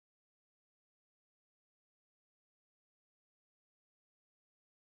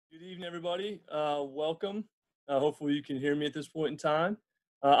Good evening, everybody. Welcome. Hopefully you can hear me at this point in time.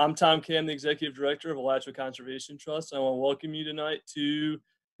 I'm Tom Kay. I'm the Executive Director of Alachua Conservation Trust. I want to welcome you tonight to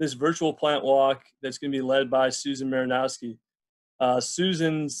this virtual plant walk that's going to be led by Susan Marynowski.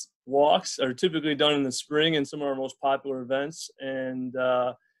 Susan's walks are typically done in the spring in some of our most popular events, and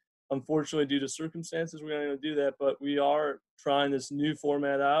unfortunately, due to circumstances, we're not going to do that, but we are trying this new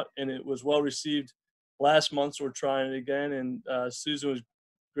format out, and it was well received last month, so we're trying it again, and Susan was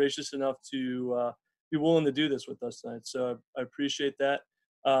gracious enough to be willing to do this with us tonight, so I appreciate that.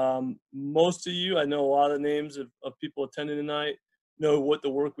 Most of you, I know a lot of names of people attending tonight, know what the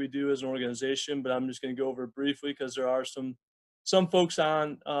work we do as an organization, but I'm just going to go over it briefly because there are some folks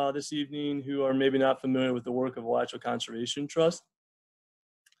on this evening who are maybe not familiar with the work of Alachua Conservation Trust.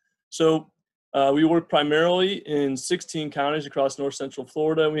 So we work primarily in 16 counties across north central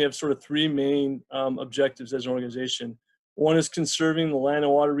Florida, and we have sort of three main objectives as an organization. One is conserving the land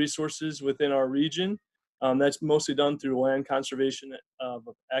and water resources within our region. That's mostly done through land conservation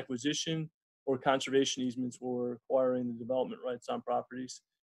acquisition or conservation easements where we're acquiring the development rights on properties.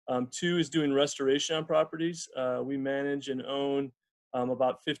 Two is doing restoration on properties. We manage and own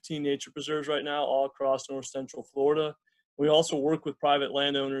about 15 nature preserves right now all across north central Florida. We also work with private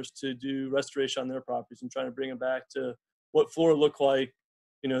landowners to do restoration on their properties and trying to bring them back to what Florida looked like,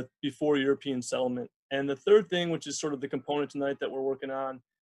 before European settlement. And the third thing, which is sort of the component tonight that we're working on,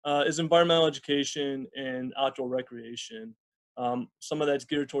 is environmental education and outdoor recreation. Some of that's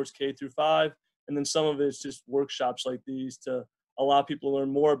geared towards K through 5, and then some of it's just workshops like these to allow people to learn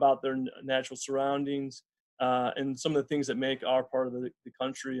more about their natural surroundings and some of the things that make our part of the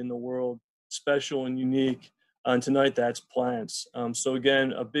country and the world special and unique. And tonight, that's plants. So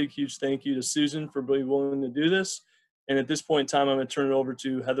again, a big, huge thank you to Susan for being willing to do this. And at this point in time, I'm going to turn it over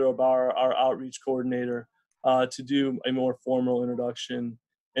to Heather O'Bauer, our outreach coordinator, to do a more formal introduction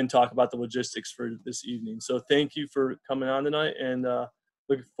and talk about the logistics for this evening. So thank you for coming on tonight, and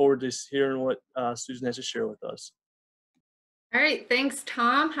looking forward to hearing what Susan has to share with us. All right, thanks,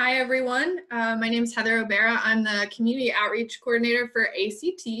 Tom. Hi, everyone. My name is Heather O'Bauer. I'm the community outreach coordinator for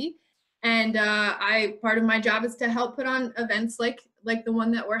ACT. And part of my job is to help put on events like the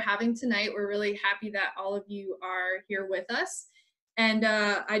one that we're having tonight. We're really happy that all of you are here with us. And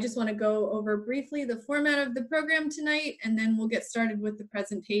I just want to go over briefly the format of the program tonight, and then we'll get started with the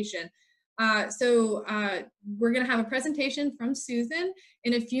presentation. So we're going to have a presentation from Susan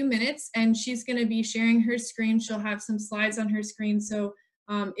in a few minutes, and she's going to be sharing her screen. She'll have some slides on her screen. So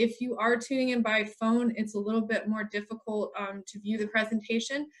if you are tuning in by phone, it's a little bit more difficult to view the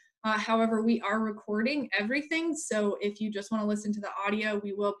presentation. However, we are recording everything, so if you just want to listen to the audio,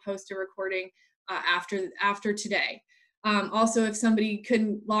 we will post a recording after today. Also, if somebody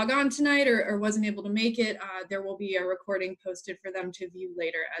couldn't log on tonight or wasn't able to make it, there will be a recording posted for them to view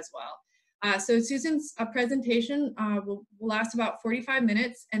later as well. So Susan's presentation will last about 45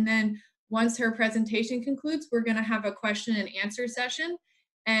 minutes, and then once her presentation concludes, we're going to have a question and answer session.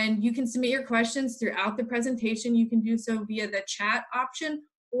 And you can submit your questions throughout the presentation. You can do so via the chat option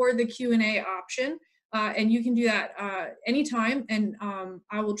or the Q&A option, and you can do that anytime, and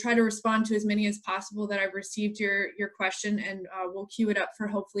I will try to respond to as many as possible that I've received your question, and we'll queue it up for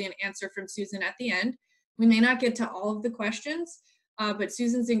hopefully an answer from Susan at the end. We may not get to all of the questions, but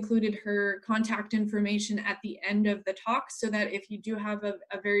Susan's included her contact information at the end of the talk, so that if you do have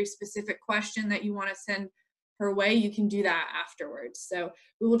a very specific question that you want to send her way, you can do that afterwards. So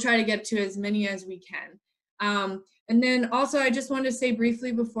we will try to get to as many as we can. And then also, I just wanted to say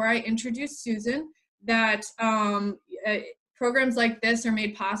briefly before I introduce Susan that programs like this are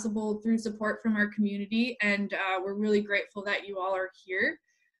made possible through support from our community, and we're really grateful that you all are here.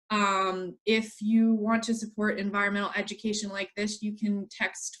 If you want to support environmental education like this, you can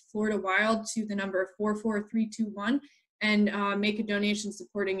text Florida Wild to the number 44321 and make a donation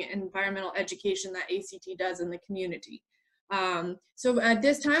supporting environmental education that ACT does in the community. So at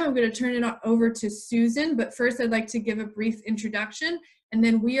this time, I'm going to turn it over to Susan, but first I'd like to give a brief introduction, and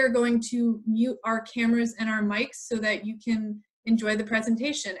then we are going to mute our cameras and our mics so that you can enjoy the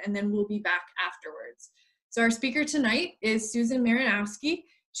presentation, and then we'll be back afterwards. So our speaker tonight is Susan Marynowski.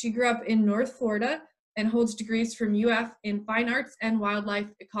 She grew up in North Florida and holds degrees from UF in Fine Arts and Wildlife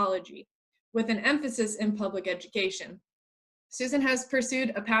Ecology, with an emphasis in public education. Susan has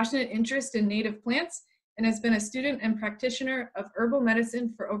pursued a passionate interest in native plants and has been a student and practitioner of herbal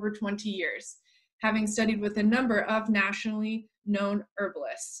medicine for over 20 years, having studied with a number of nationally known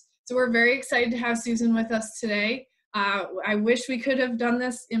herbalists. So we're very excited to have Susan with us today. I wish we could have done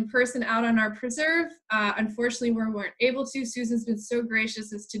this in person out on our preserve. Unfortunately, we weren't able to. Susan's been so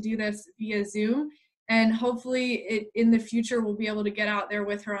gracious as to do this via Zoom, And hopefully in the future, we'll be able to get out there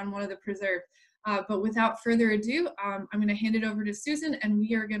with her on one of the preserves. But without further ado, I'm going to hand it over to Susan, and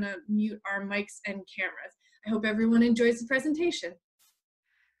we are going to mute our mics and cameras. I hope everyone enjoys the presentation.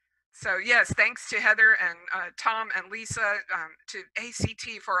 So yes, thanks to Heather and Tom and Lisa, to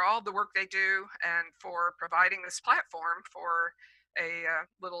ACT for all the work they do and for providing this platform for a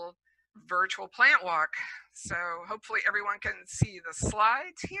little virtual plant walk. So hopefully everyone can see the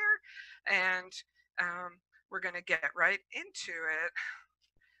slides here, and we're going to get right into it,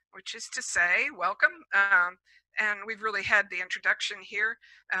 which is to say, welcome. And we've really had the introduction here.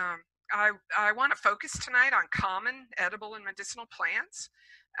 I want to focus tonight on common edible and medicinal plants.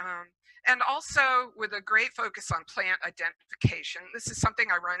 And also with a great focus on plant identification. This is something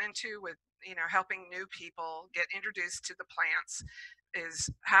I run into with, helping new people get introduced to the plants, is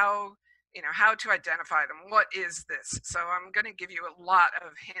how to identify them. What is this? So I'm going to give you a lot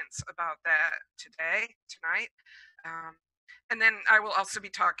of hints about that tonight. And then I will also be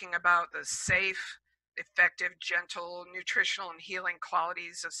talking about the safe, effective, gentle, nutritional, and healing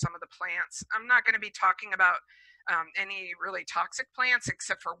qualities of some of the plants. I'm not going to be talking about any really toxic plants,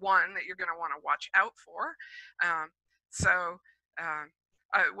 except for one that you're going to want to watch out for.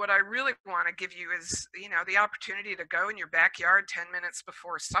 What I really want to give you is, the opportunity to go in your backyard 10 minutes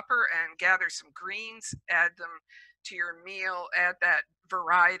before supper and gather some greens, add them to your meal, add that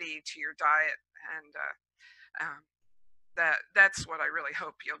variety to your diet, and that's what I really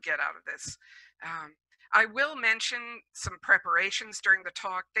hope you'll get out of this. I will mention some preparations during the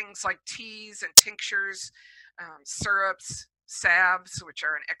talk, things like teas and tinctures, syrups, salves, which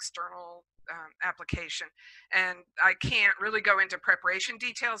are an external application. And I can't really go into preparation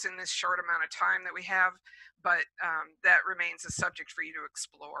details in this short amount of time that we have, but that remains a subject for you to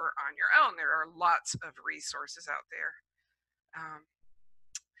explore on your own. There are lots of resources out there.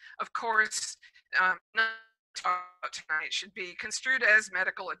 Of course, talk tonight should be construed as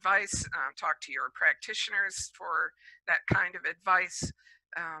medical advice. Talk to your practitioners for that kind of advice.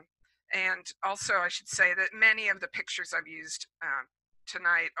 And also I should say that many of the pictures I've used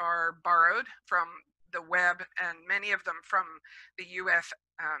tonight are borrowed from the web, and many of them from the USF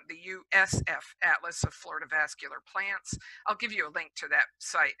Atlas of Florida Vascular Plants. I'll give you a link to that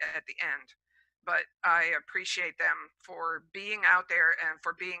site at the end. But I appreciate them for being out there and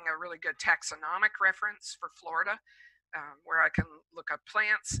for being a really good taxonomic reference for Florida, where I can look up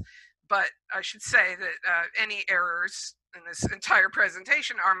plants. But I should say that any errors in this entire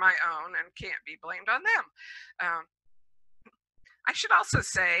presentation are my own and can't be blamed on them. I should also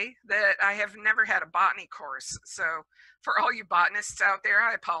say that I have never had a botany course. So for all you botanists out there,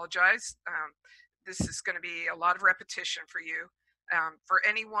 I apologize. This is going to be a lot of repetition for you. For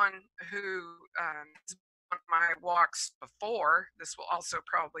anyone who has been on my walks before, this will also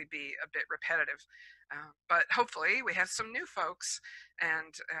probably be a bit repetitive. But hopefully we have some new folks,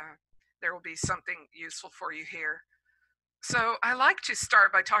 and there will be something useful for you here. So I like to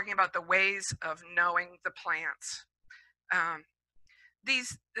start by talking about the ways of knowing the plants.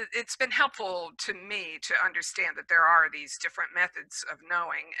 It's been helpful to me to understand that there are these different methods of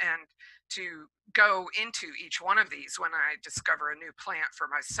knowing, and to go into each one of these when I discover a new plant for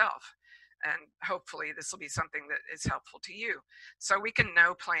myself. And hopefully this will be something that is helpful to you. So we can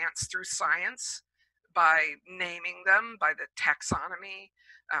know plants through science, by naming them, by the taxonomy,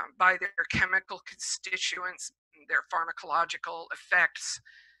 by their chemical constituents, their pharmacological effects.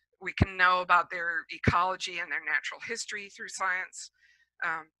 We can know about their ecology and their natural history through science.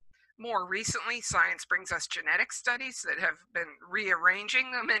 More recently, science brings us genetic studies that have been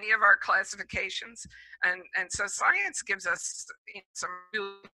rearranging many of our classifications. And so science gives us some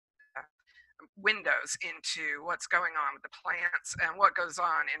real windows into what's going on with the plants and what goes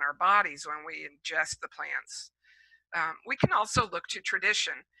on in our bodies when we ingest the plants. We can also look to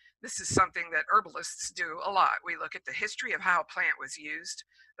tradition. This is something that herbalists do a lot. We look at the history of how a plant was used,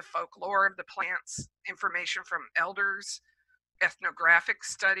 the folklore of the plants, information from elders, ethnographic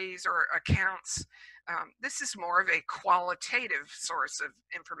studies or accounts. This is more of a qualitative source of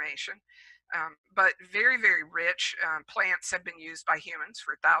information, but very, very rich. Plants have been used by humans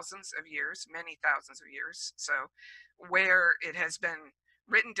for thousands of years, many thousands of years. So where it has been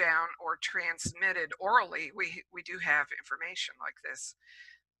written down or transmitted orally, we do have information like this.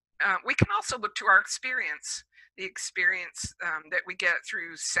 We can also look to our experience, the experience that we get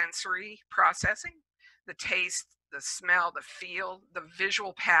through sensory processing, the taste, the smell, the feel, the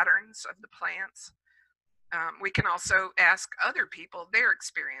visual patterns of the plants. We can also ask other people their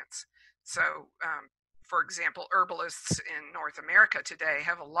experience. So, for example, herbalists in North America today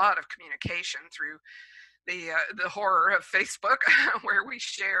have a lot of communication through the horror of Facebook, where we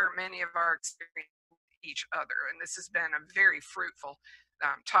share many of our experiences each other. And this has been a very fruitful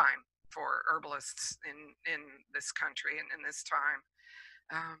time for herbalists in this country and in this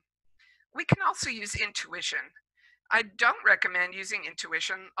time. We can also use intuition. I don't recommend using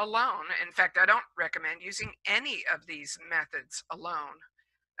intuition alone. In fact, I don't recommend using any of these methods alone.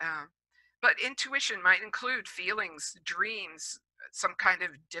 Uh, but intuition might include feelings, dreams, some kind of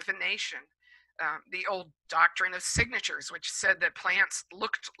divination. The old doctrine of signatures, which said that plants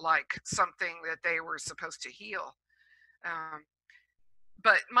looked like something that they were supposed to heal.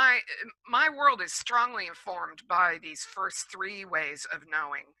 But my world is strongly informed by these first three ways of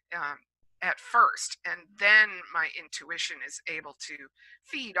knowing at first, and then my intuition is able to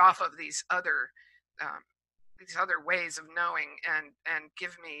feed off of these other ways of knowing and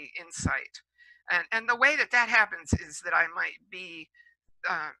give me insight. And the way that happens is that I might be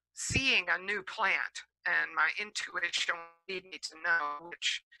seeing a new plant, and my intuition will lead me to know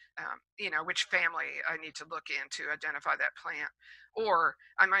which family I need to look in to identify that plant. Or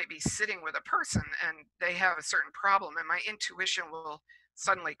I might be sitting with a person and they have a certain problem, and my intuition will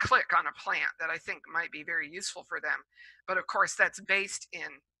suddenly click on a plant that I think might be very useful for them. But of course, that's based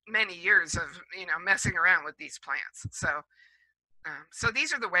in many years of messing around with these plants. So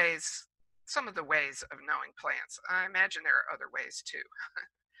these are some of the ways of knowing plants. I imagine there are other ways too.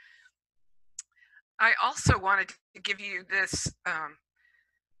 I also wanted to give you this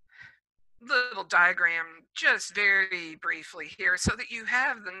little diagram just very briefly here, so that you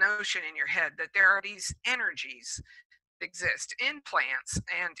have the notion in your head that there are these energies that exist in plants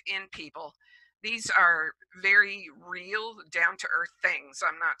and in people. These are very real, down-to-earth things.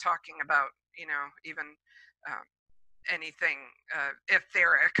 I'm not talking about even anything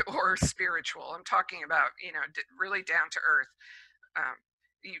etheric or spiritual. I'm talking about really down-to-earth.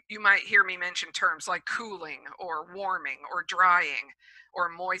 You might hear me mention terms like cooling or warming or drying or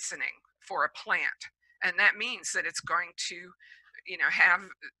moistening for a plant. And that means that it's going to have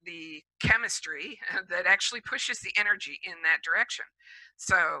the chemistry that actually pushes the energy in that direction.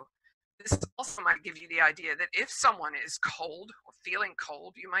 So this also might give you the idea that if someone is cold or feeling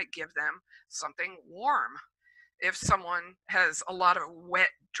cold, you might give them something warm. If someone has a lot of wet,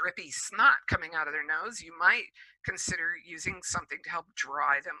 drippy snot coming out of their nose, you might consider using something to help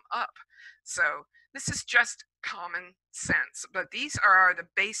dry them up. So this is just common sense, but these are the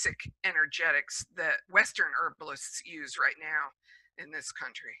basic energetics that Western herbalists use right now in this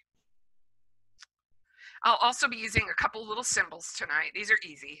country. I'll also be using a couple little symbols tonight. These are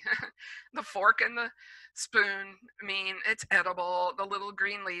easy. The fork and the spoon mean it's edible. The little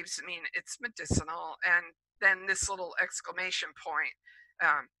green leaves mean it's medicinal. And then this little exclamation point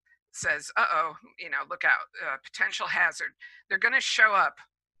says, uh-oh, look out, potential hazard. They're going to show up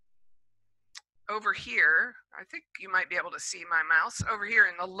over here. I think you might be able to see my mouse over here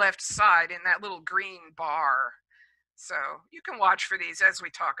in the left side in that little green bar. So you can watch for these as we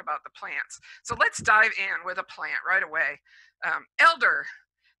talk about the plants. So let's dive in with a plant right away. Elder.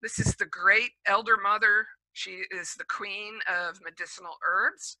 This is the great elder mother. She is the queen of medicinal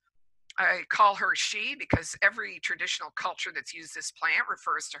herbs. I call her she because every traditional culture that's used this plant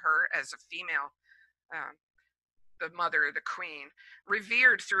refers to her as a female, the mother, the queen,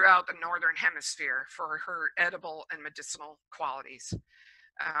 revered throughout the northern hemisphere for her edible and medicinal qualities.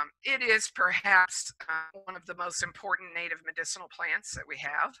 It is perhaps one of the most important native medicinal plants that we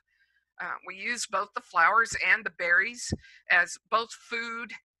have. We use both the flowers and the berries as both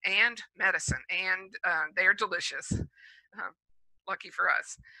food and medicine, and they are delicious. Lucky for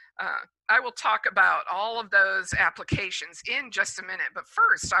us. I will talk about all of those applications in just a minute, but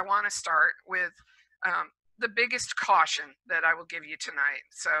first I want to start with the biggest caution that I will give you tonight.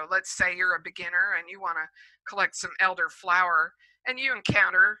 So let's say you're a beginner and you want to collect some elder flower and you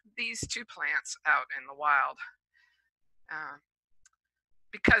encounter these two plants out in the wild.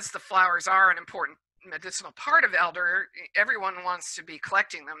 Because the flowers are an important medicinal part of elder, everyone wants to be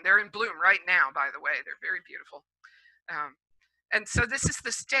collecting them. They're in bloom right now, by the way. They're very beautiful. And so this is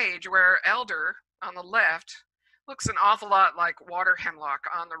the stage where elder on the left looks an awful lot like water hemlock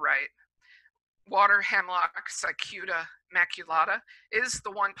on the right. Water hemlock, Cicuta maculata, is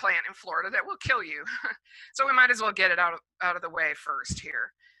the one plant in Florida that will kill you. So we might as well get it out of the way first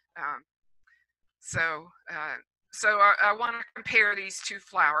here. So I want to compare these two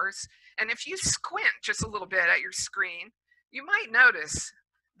flowers. And if you squint just a little bit at your screen, you might notice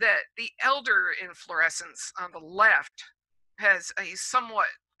that the elder inflorescence on the left has a somewhat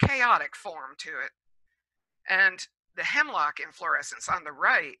chaotic form to it. And the hemlock inflorescence on the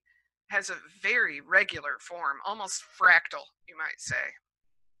right has a very regular form, almost fractal, you might say.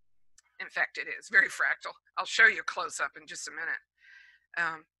 In fact, it is very fractal. I'll show you a close-up in just a minute.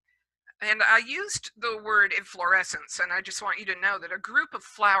 And I used the word inflorescence, and I just want you to know that a group of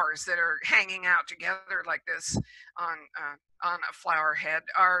flowers that are hanging out together like this on a flower head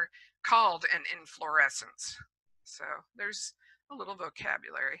are called an inflorescence. So there's a little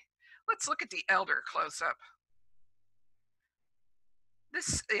vocabulary. Let's look at the elder close up.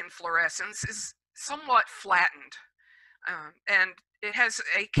 This inflorescence is somewhat flattened, and it has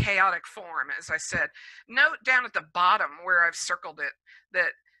a chaotic form, as I said. Note down at the bottom where I've circled it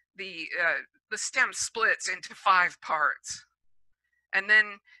that the stem splits into 5 parts, and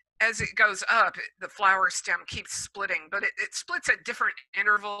then as it goes up, the flower stem keeps splitting, but it splits at different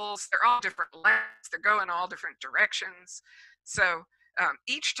intervals. They're all different lengths. They're going all different directions. So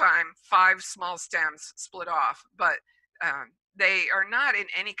each time 5 small stems split off, but they are not in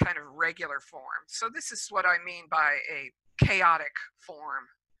any kind of regular form. So this is what I mean by a chaotic form.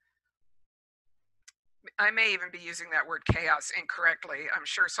 I may even be using that word chaos incorrectly. I'm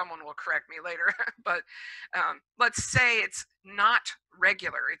sure someone will correct me later, but let's say it's not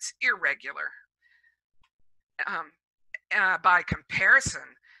regular, it's irregular. By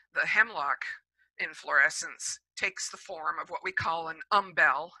comparison, the hemlock inflorescence takes the form of what we call an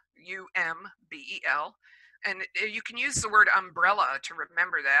umbel, U-M-B-E-L, and you can use the word umbrella to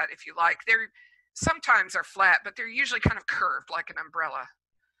remember that if you like. They're sometimes are flat, but they're usually kind of curved like an umbrella.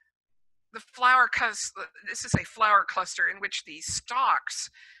 This is a flower cluster in which the stalks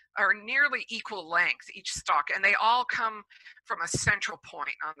are nearly equal length, each stalk, and they all come from a central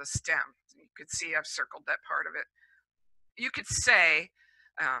point on the stem. You can see I've circled that part of it. You could say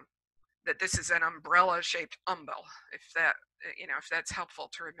that this is an umbrella-shaped umbel, if that's helpful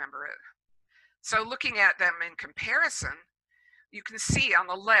to remember it. So looking at them in comparison, you can see on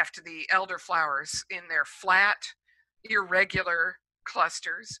the left the elder flowers in their flat, irregular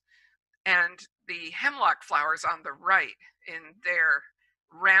clusters, and the hemlock flowers on the right in their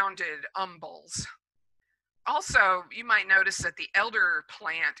rounded umbels. Also, you might notice that the elder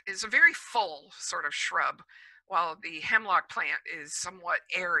plant is a very full sort of shrub, while the hemlock plant is somewhat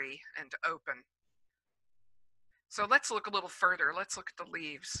airy and open. So let's look a little further. Let's look at the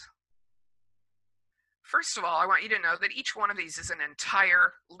leaves. First of all, I want you to know that each one of these is an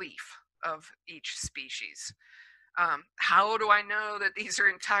entire leaf of each species. How do I know that these are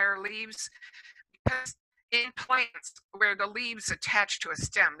entire leaves? Because in plants where the leaves attach to a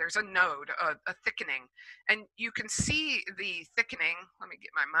stem, there's a node, a thickening, and you can see the thickening. Let me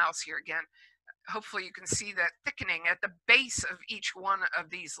get my mouse here again. Hopefully you can see that thickening at the base of each one of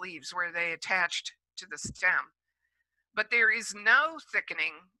these leaves where they attached to the stem. But there is no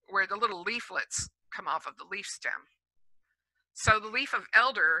thickening where the little leaflets come off of the leaf stem. So the leaf of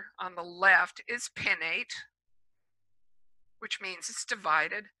elder on the left is pinnate, which means it's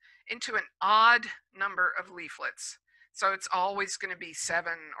divided into an odd number of leaflets. So it's always going to be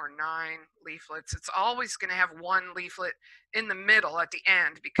 7 or 9 leaflets. It's always going to have 1 leaflet in the middle at the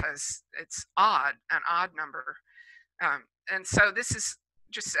end because it's an odd number. And so this is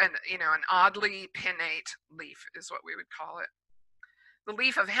just an oddly pinnate leaf is what we would call it. The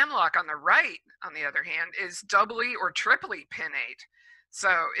leaf of hemlock on the right, on the other hand, is doubly or triply pinnate. So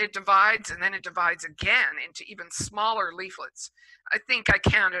it divides and then it divides again into even smaller leaflets. I think I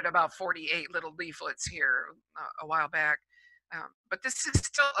counted about 48 little leaflets here a while back, but this is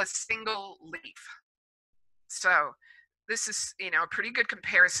still a single leaf. So this is, a pretty good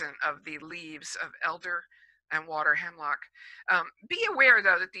comparison of the leaves of elder and water hemlock. Be aware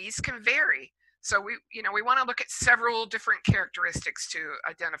though that these can vary. So we want to look at several different characteristics to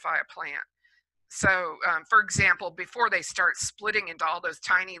identify a plant. So, for example, before they start splitting into all those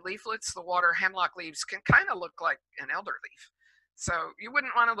tiny leaflets, the water hemlock leaves can kind of look like an elder leaf. So you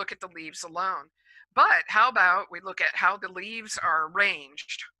wouldn't want to look at the leaves alone. But how about we look at how the leaves are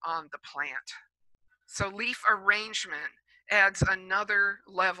arranged on the plant? So leaf arrangement adds another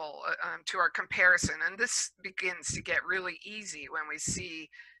level to our comparison. And this begins to get really easy when we see,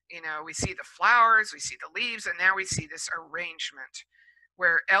 we see the flowers, we see the leaves, and now we see this arrangement,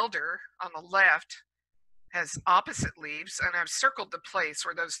 where elder on the left has opposite leaves, and I've circled the place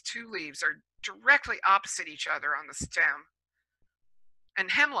where those 2 leaves are directly opposite each other on the stem. And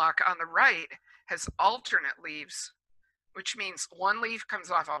hemlock on the right has alternate leaves, which means 1 leaf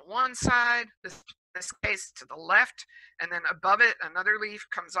comes off on one side, in this case to the left, and then above it another leaf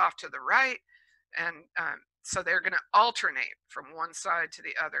comes off to the right, and so they're going to alternate from one side to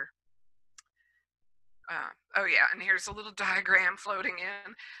the other. Oh yeah, and here's a little diagram floating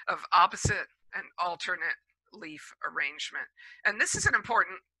in of opposite and alternate leaf arrangement. And this is an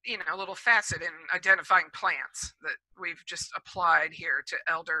important, little facet in identifying plants that we've just applied here to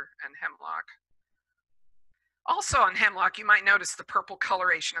elder and hemlock. Also on hemlock, you might notice the purple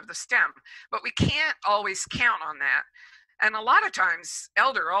coloration of the stem, but we can't always count on that. And a lot of times,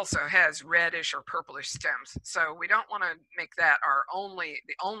 elder also has reddish or purplish stems, so we don't want to make that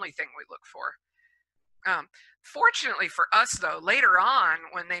the only thing we look for. Fortunately for us, though, later on,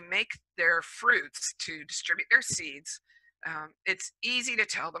 when they make their fruits to distribute their seeds, it's easy to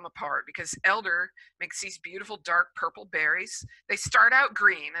tell them apart because elder makes these beautiful dark purple berries. They start out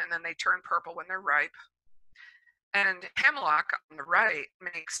green and then they turn purple when they're ripe. And hemlock on the right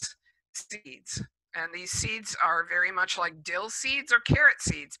makes seeds. And these seeds are very much like dill seeds or carrot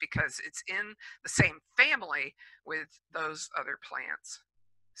seeds because it's in the same family with those other plants.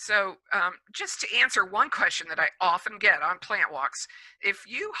 So just to answer one question that I often get on plant walks, if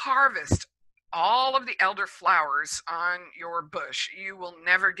you harvest all of the elder flowers on your bush, you will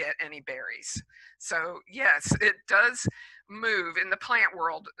never get any berries. So yes, it does move in the plant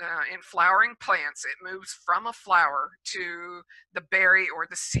world. In flowering plants, it moves from a flower to the berry or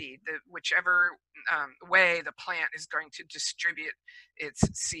the seed, whichever way the plant is going to distribute its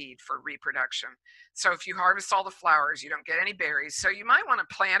seed for reproduction. So if you harvest all the flowers, you don't get any berries. So you might want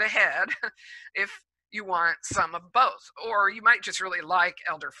to plant ahead if you want some of both, or you might just really like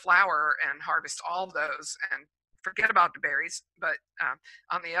elderflower and harvest all of those and forget about the berries. But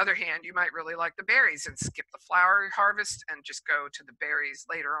on the other hand, you might really like the berries and skip the flower harvest and just go to the berries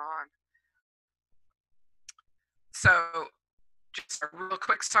later on. So just a real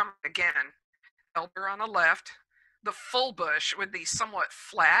quick summary again, elder on the left, the full bush with these somewhat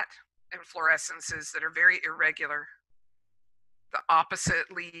flat inflorescences that are very irregular, the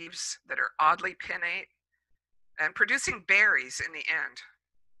opposite leaves that are oddly pinnate, and producing berries in the end.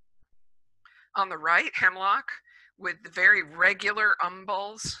 On the right, hemlock with the very regular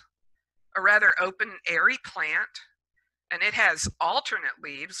umbels, a rather open, airy plant, and it has alternate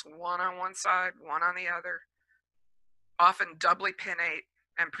leaves, one on one side, one on the other, often doubly pinnate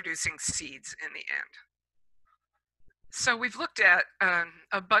and producing seeds in the end. So we've looked at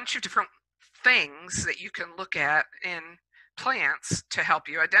a bunch of different things that you can look at in plants to help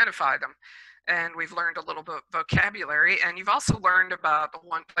you identify them. And we've learned a little bit of vocabulary, and you've also learned about the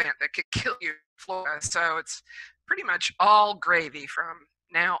one plant that could kill you, Florida. So it's pretty much all gravy from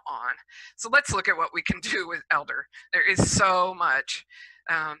now on. So let's look at what we can do with elder. There is so much.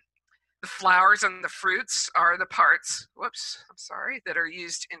 The flowers and the fruits are the parts, that are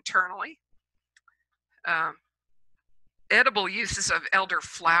used internally. Edible uses of elder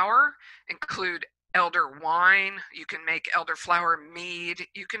flower include elder wine. You can make elderflower mead.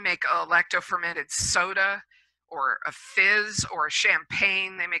 You can make a lacto-fermented soda or a fizz or a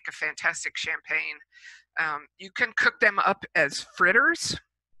champagne. They make a fantastic champagne. You can cook them up as fritters.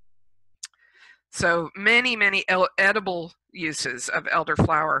 So many edible uses of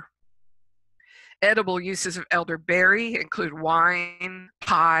elderflower. Edible uses of elderberry include wine,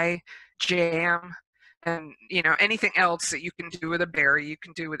 pie, jam, and anything else that you can do with a berry, you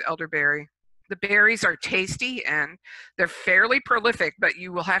can do with elderberry. The berries are tasty and they're fairly prolific, but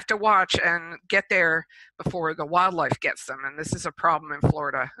you will have to watch and get there before the wildlife gets them. And this is a problem in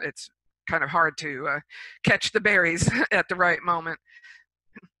Florida. It's kind of hard to catch the berries at the right moment.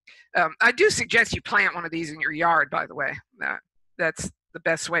 I do suggest you plant one of these in your yard, by the way. That's the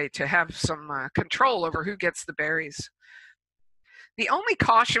best way to have some control over who gets the berries. The only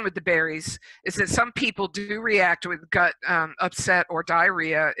caution with the berries is that some people do react with gut upset or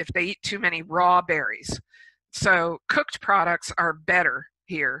diarrhea if they eat too many raw berries. So cooked products are better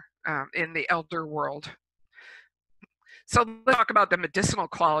here in the elder world. So let's talk about the medicinal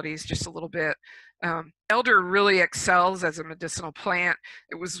qualities just a little bit. Elder really excels as a medicinal plant.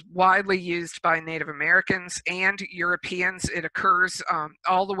 It was widely used by Native Americans and Europeans. It occurs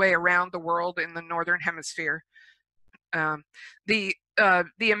all the way around the world in the Northern Hemisphere. The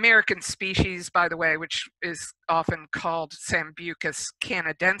American species, by the way, which is often called Sambucus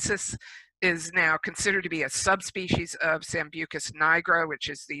canadensis, is now considered to be a subspecies of Sambucus nigra, which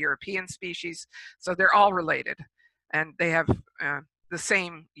is the European species. So they're all related, and they have the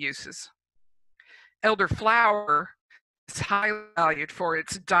same uses. Elderflower is highly valued for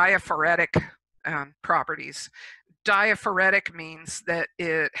its diaphoretic properties. Diaphoretic means that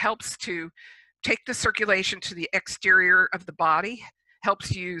it helps to take the circulation to the exterior of the body,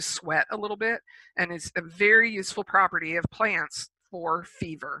 helps you sweat a little bit, and is a very useful property of plants for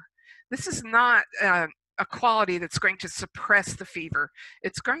fever. This is not a quality that's going to suppress the fever.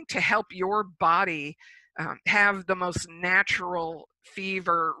 It's going to help your body have the most natural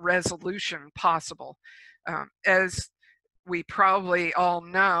fever resolution possible. As we probably all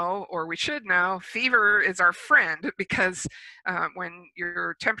know, or we should know, fever is our friend, because when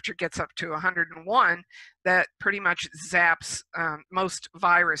your temperature gets up to 101, that pretty much zaps most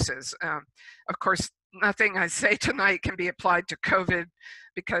viruses. Of course, nothing I say tonight can be applied to COVID,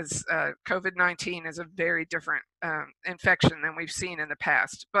 because COVID-19 is a very different infection than we've seen in the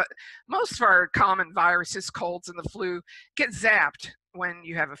past. But most of our common viruses, colds and the flu, get zapped when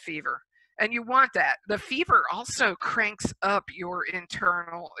you have a fever. And you want that. The fever also cranks up your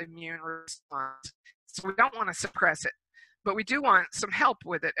internal immune response. So we don't want to suppress it, but we do want some help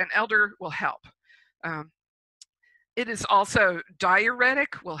with it, and elder will help. It is also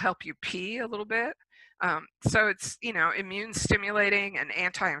diuretic, will help you pee a little bit. So it's, immune stimulating and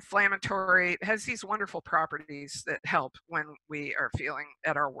anti-inflammatory. It has these wonderful properties that help when we are feeling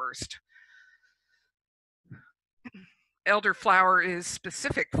at our worst. Elderflower is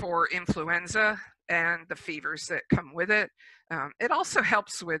specific for influenza and the fevers that come with it. It also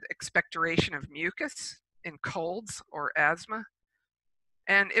helps with expectoration of mucus in colds or asthma.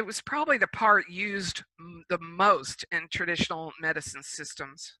 And it was probably the part used the most in traditional medicine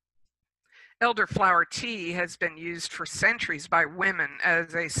systems. Elderflower tea has been used for centuries by women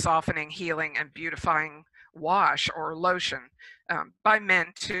as a softening, healing, and beautifying wash or lotion. By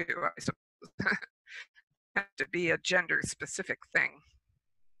men too, I suppose. Have to be a gender specific thing.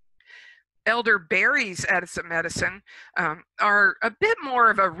 Elderberries as a medicine are a bit more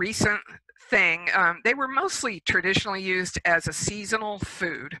of a recent thing. They were mostly traditionally used as a seasonal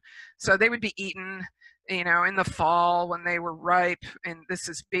food. So they would be eaten, in the fall when they were ripe, and this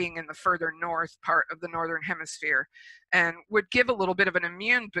is being in the further north part of the northern hemisphere, and would give a little bit of an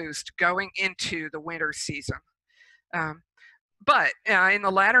immune boost going into the winter season. But in the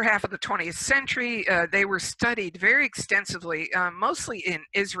latter half of the 20th century, they were studied very extensively, mostly in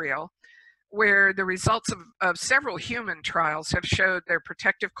Israel, where the results of several human trials have showed their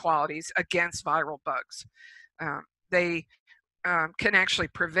protective qualities against viral bugs. They can actually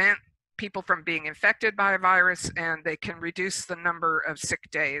prevent people from being infected by a virus, and they can reduce the number of sick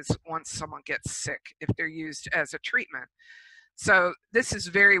days once someone gets sick if they're used as a treatment. So this is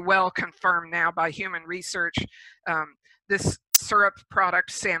very well confirmed now by human research. This syrup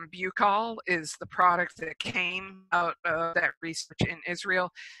product, Sambucol, is the product that came out of that research in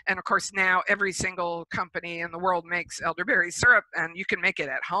Israel. And of course, now every single company in the world makes elderberry syrup, and you can make it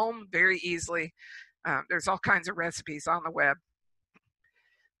at home very easily. There's all kinds of recipes on the web.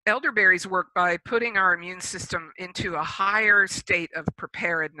 Elderberries work by putting our immune system into a higher state of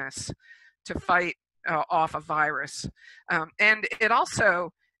preparedness to fight off a virus. And it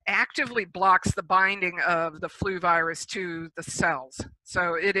also actively blocks the binding of the flu virus to the cells.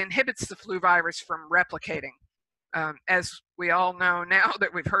 So it inhibits the flu virus from replicating. As we all know now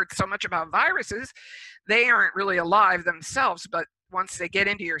that we've heard so much about viruses, they aren't really alive themselves, but once they get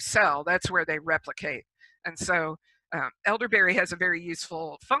into your cell, that's where they replicate. And so elderberry has a very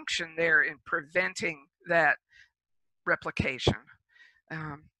useful function there in preventing that replication.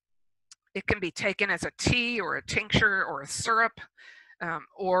 It can be taken as a tea or a tincture or a syrup,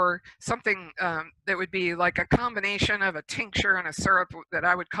 or something that would be like a combination of a tincture and a syrup that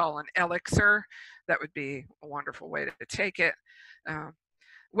I would call an elixir. That would be a wonderful way to take it.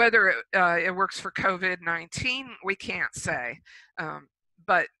 Whether it works for COVID-19, we can't say,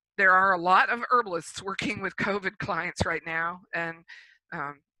 but there are a lot of herbalists working with COVID clients right now, and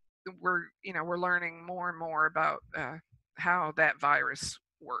we're learning more and more about how that virus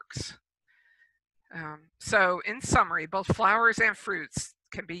works. So in summary, both flowers and fruits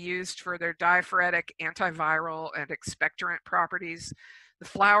can be used for their diaphoretic, antiviral, and expectorant properties. The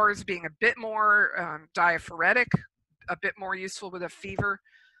flowers being a bit more diaphoretic, a bit more useful with a fever.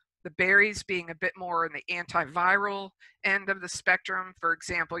 The berries being a bit more in the antiviral end of the spectrum. For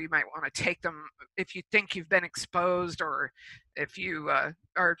example, you might want to take them if you think you've been exposed, or if you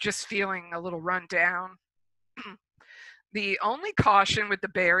are just feeling a little run down. The only caution with the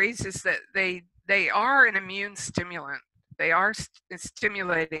berries is that they are an immune stimulant. They are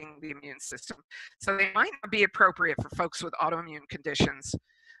stimulating the immune system. So they might not be appropriate for folks with autoimmune conditions.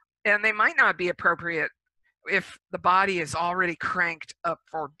 And they might not be appropriate if the body is already cranked up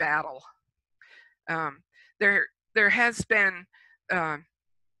for battle. There has been a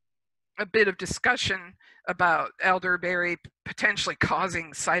bit of discussion about elderberry potentially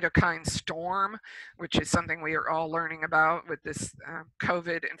causing cytokine storm, which is something we are all learning about with this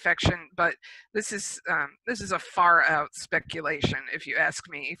COVID infection. But this is a far out speculation, if you ask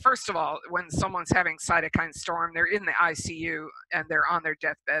me. First of all, when someone's having cytokine storm, they're in the ICU and they're on their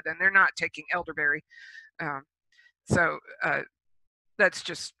deathbed and they're not taking elderberry. So that's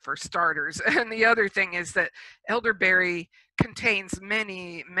just for starters. And the other thing is that elderberry contains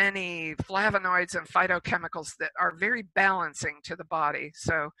many, many flavonoids and phytochemicals that are very balancing to the body.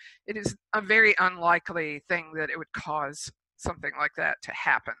 So it is a very unlikely thing that it would cause something like that to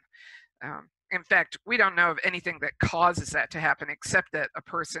happen. In fact, we don't know of anything that causes that to happen, except that a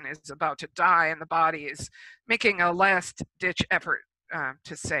person is about to die and the body is making a last-ditch effort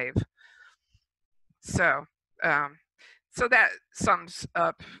to save. So that sums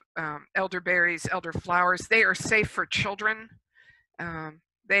up elderberries, elderflowers. They are safe for children.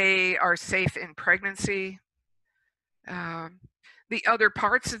 They are safe in pregnancy. The other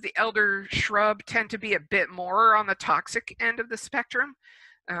parts of the elder shrub tend to be a bit more on the toxic end of the spectrum.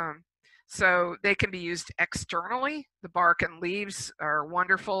 So they can be used externally. The bark and leaves are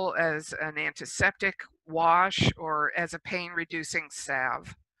wonderful as an antiseptic wash or as a pain-reducing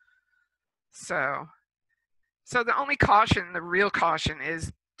salve. So the only caution, the real caution,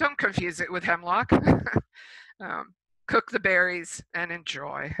 is don't confuse it with hemlock. Cook the berries and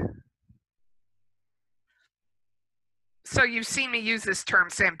enjoy. So you've seen me use this term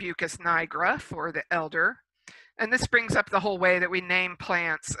Sambucus nigra for the elder. And this brings up the whole way that we name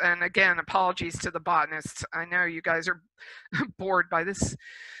plants. And again, apologies to the botanists. I know you guys are bored by this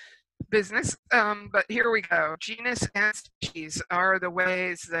business, but here we go. Genus and species are the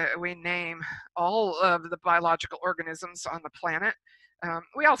ways that we name all of the biological organisms on the planet.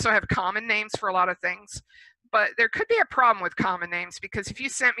 We also have common names for a lot of things, but there could be a problem with common names, because if you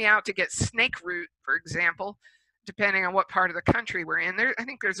sent me out to get snake root, for example, depending on what part of the country we're in, I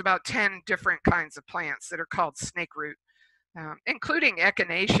think there's about 10 different kinds of plants that are called snake root, including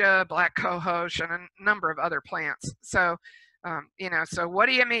echinacea, black cohosh, and a number of other plants. So so what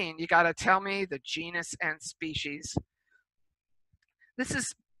do you mean? You got to tell me the genus and species. This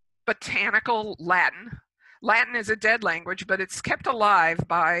is botanical Latin. Latin is a dead language, but it's kept alive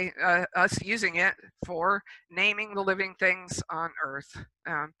by us using it for naming the living things on Earth.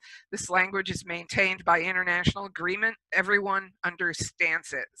 This language is maintained by international agreement. Everyone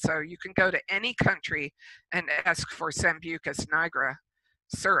understands it. So you can go to any country and ask for Sambucus nigra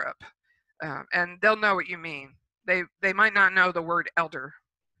syrup, and they'll know what you mean. They might not know the word elder.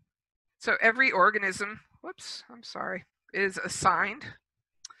 So every organism, is assigned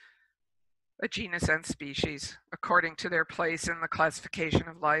a genus and species according to their place in the classification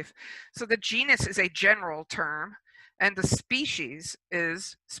of life. So the genus is a general term and the species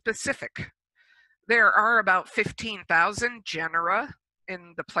is specific. There are about 15,000 genera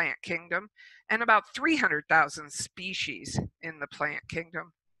in the plant kingdom and about 300,000 species in the plant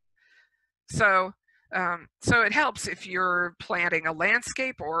kingdom. So it helps if you're planting a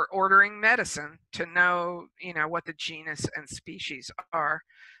landscape or ordering medicine to know, what the genus and species are.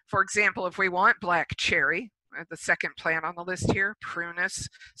 For example, if we want black cherry, the second plant on the list here, Prunus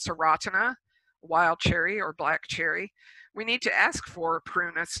serotina, wild cherry or black cherry, we need to ask for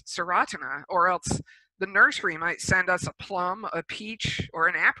Prunus serotina, or else the nursery might send us a plum, a peach, or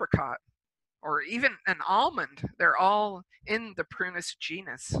an apricot, or even an almond. They're all in the Prunus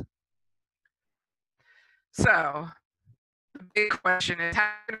genus. So the big question is,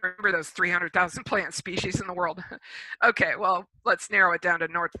 how can I remember those 300,000 plant species in the world? Okay, well, let's narrow it down to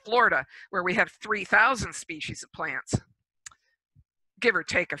North Florida, where we have 3,000 species of plants, give or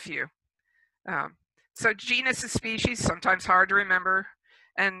take a few. So genus is species, sometimes hard to remember,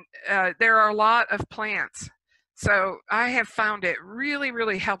 and there are a lot of plants. So I have found it really,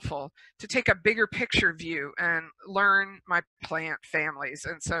 really helpful to take a bigger picture view and learn my plant families.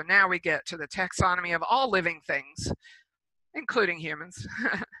 And so now we get to the taxonomy of all living things, including humans.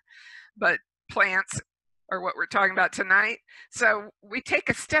 But plants are what we're talking about tonight. So we take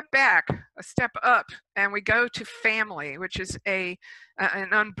a step back, a step up, and we go to family, which is an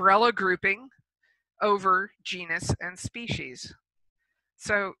umbrella grouping over genus and species.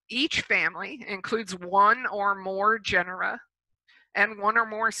 So each family includes one or more genera and one or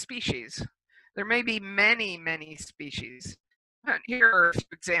more species. There may be many, many species. Here are a few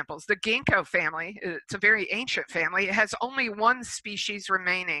examples. The ginkgo family, it's a very ancient family. It has only one species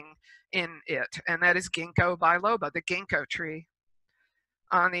remaining in it, and that is Ginkgo biloba, the ginkgo tree.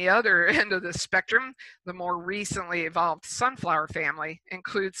 On the other end of the spectrum, the more recently evolved sunflower family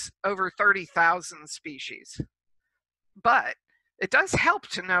includes over 30,000 species. But it does help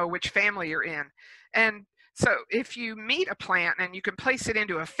to know which family you're in. And so if you meet a plant and you can place it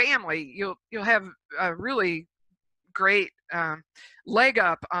into a family, you'll have a really great leg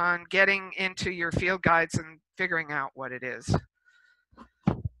up on getting into your field guides and figuring out what it is.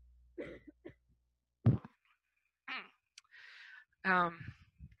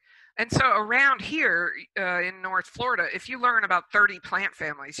 And so around here in North Florida, if you learn about 30 plant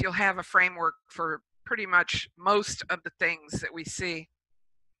families, you'll have a framework for pretty much most of the things that we see.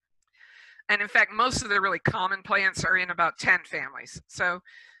 And in fact, most of the really common plants are in about 10 families. So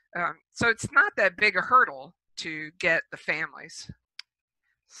it's not that big a hurdle to get the families.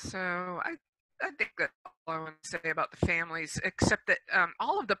 So I think that's all I want to say about the families, except that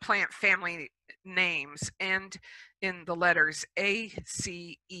all of the plant family names end in the letters A,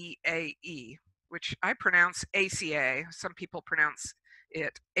 C, E, A, E, which I pronounce ACA. Some people pronounce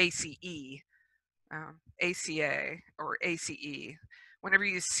it ACE, ACA, or ACE. Whenever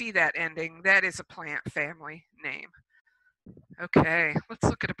you see that ending, that is a plant family name. Okay, let's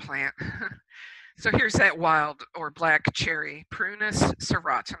look at a plant. So here's that wild or black cherry, Prunus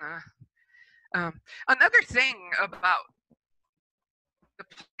serotina. Another thing about the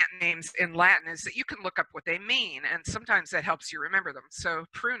plant names in Latin is that you can look up what they mean, and sometimes that helps you remember them. So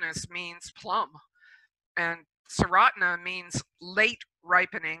Prunus means plum, and serotina means late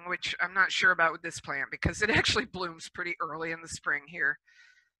ripening, which I'm not sure about with this plant because it actually blooms pretty early in the spring here.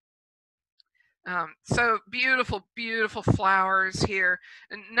 So beautiful, beautiful flowers here.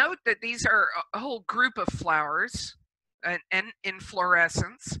 And note that these are a whole group of flowers and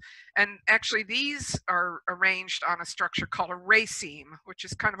inflorescence. And actually these are arranged on a structure called a raceme, which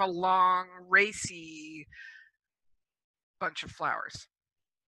is kind of a long, racy bunch of flowers.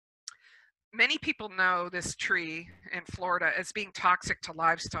 Many people know this tree in Florida as being toxic to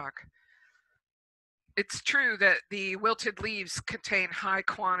livestock. It's true that the wilted leaves contain high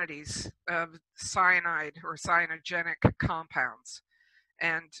quantities of cyanide or cyanogenic compounds.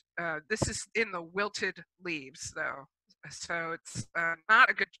 And this is in the wilted leaves, though. So it's not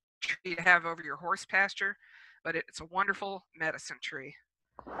a good tree to have over your horse pasture, but it's a wonderful medicine tree.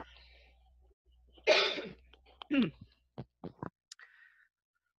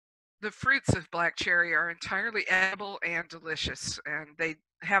 The fruits of black cherry are entirely edible and delicious, and they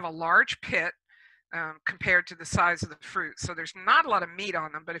have a large pit compared to the size of the fruit. So there's not a lot of meat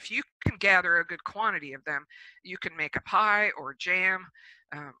on them, but if you can gather a good quantity of them, you can make a pie or jam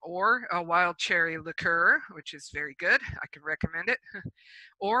or a wild cherry liqueur, which is very good. I can recommend it.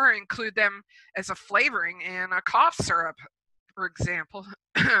 Or include them as a flavoring in a cough syrup, for example.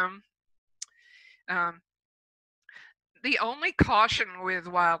 The only caution with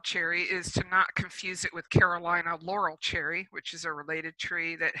wild cherry is to not confuse it with Carolina laurel cherry, which is a related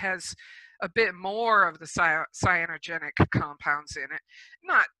tree that has a bit more of the cyanogenic compounds in it.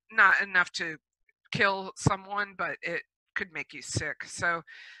 Not enough to kill someone, but it could make you sick. So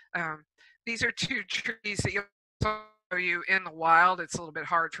these are two trees that you'll show you in the wild. It's a little bit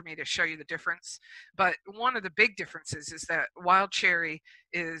hard for me to show you the difference, but one of the big differences is that wild cherry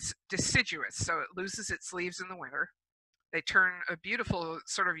is deciduous, so it loses its leaves in the winter. They turn a beautiful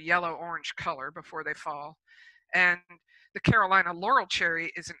sort of yellow-orange color before they fall. And the Carolina laurel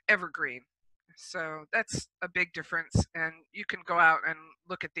cherry is an evergreen. So that's a big difference. And you can go out and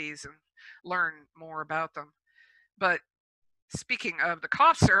look at these and learn more about them. But speaking of the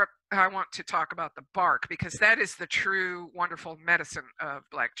cough syrup, I want to talk about the bark because that is the true wonderful medicine of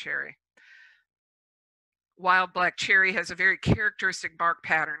black cherry. Wild black cherry has a very characteristic bark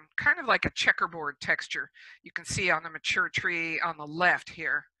pattern, kind of like a checkerboard texture. You can see on the mature tree on the left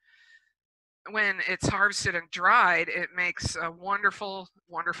here. When it's harvested and dried, it makes a wonderful,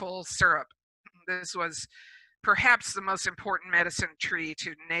 wonderful syrup. This was perhaps the most important medicine tree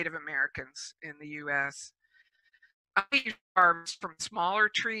to Native Americans in the U.S. I harvest from smaller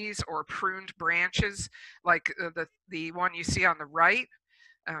trees or pruned branches, like the one you see on the right,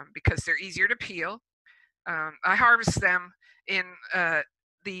 because they're easier to peel. I harvest them in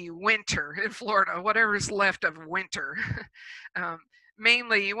the winter in Florida, whatever is left of winter.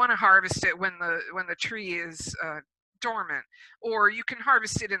 Mainly, you want to harvest it when the tree is dormant, or you can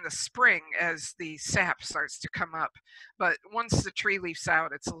harvest it in the spring as the sap starts to come up. But once the tree leaves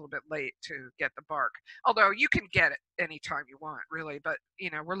out, it's a little bit late to get the bark. Although you can get it anytime you want, really. But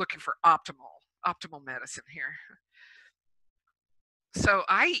we're looking for optimal medicine here. So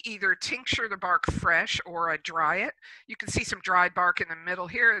I either tincture the bark fresh or I dry it. You can see some dried bark in the middle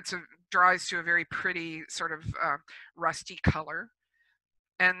here. It dries to a very pretty sort of rusty color.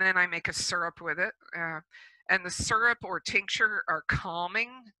 And then I make a syrup with it. And the syrup or tincture are calming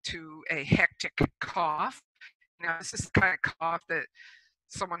to a hectic cough. Now, this is the kind of cough that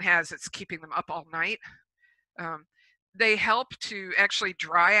someone has that's keeping them up all night. They help to actually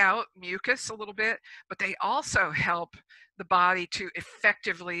dry out mucus a little bit, but they also help the body to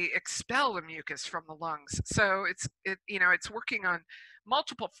effectively expel the mucus from the lungs. So it's working on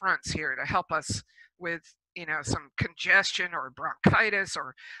multiple fronts here to help us with some congestion or bronchitis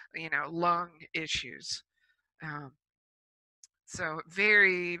or, lung issues. So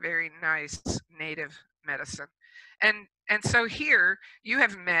very, very nice native medicine. And so here you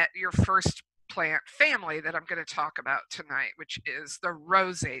have met your first plant family that I'm going to talk about tonight, which is the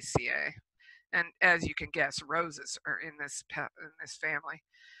Rosaceae. And as you can guess, roses are in this family.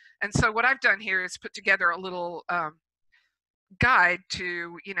 And so what I've done here is put together a little guide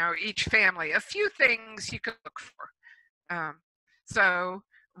to, each family, a few things you can look for. So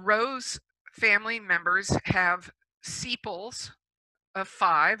rose family members have sepals of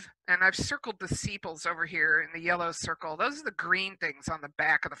 5, and I've circled the sepals over here in the yellow circle. Those are the green things on the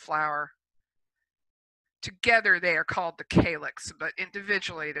back of the flower. Together they are called the calyx, but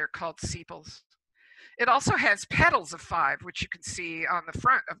individually they're called sepals. It also has petals of 5, which you can see on the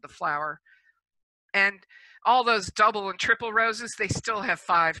front of the flower. And all those double and triple roses, they still have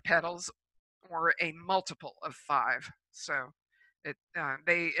 5 petals or a multiple of 5. So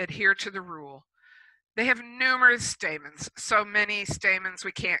they adhere to the rule. They have numerous stamens, so many stamens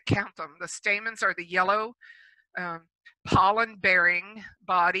we can't count them. The stamens are the yellow pollen-bearing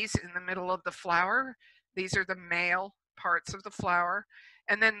bodies in the middle of the flower. These are the male parts of the flower.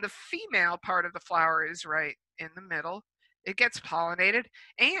 And then the female part of the flower is right in the middle. It gets pollinated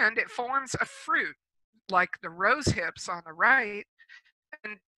and it forms a fruit like the rose hips on the right.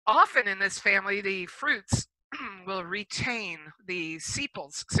 And often in this family, the fruits will retain the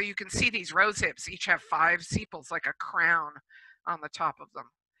sepals. So you can see these rose hips each have 5 sepals, like a crown on the top of them.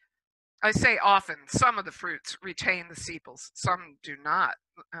 I say often, some of the fruits retain the sepals, some do not.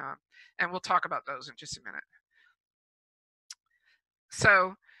 And we'll talk about those in just a minute.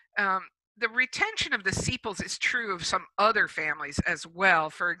 So the retention of the sepals is true of some other families as well.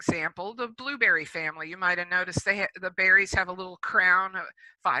 For example, the blueberry family, you might have noticed the berries have a little crown, a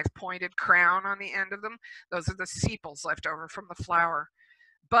 5-pointed crown on the end of them. Those are the sepals left over from the flower.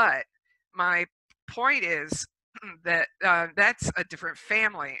 But my point is that that's a different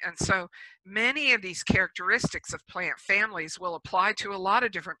family. And so many of these characteristics of plant families will apply to a lot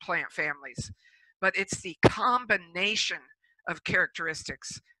of different plant families. But it's the combination of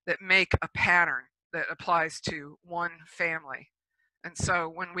characteristics that make a pattern that applies to one family. And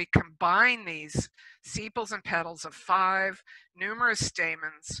so when we combine these sepals and petals of 5 numerous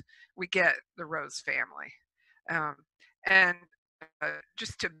stamens, we get the rose family. And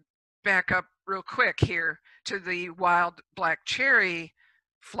just to back up real quick here to the wild black cherry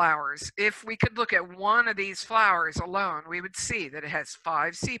flowers, if we could look at one of these flowers alone, we would see that it has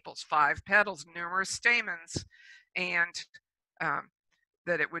 5 sepals, 5 petals, numerous stamens, and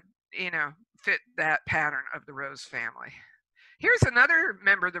that it would, fit that pattern of the rose family. Here's another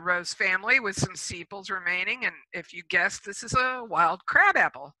member of the rose family with some sepals remaining, and if you guessed, this is a wild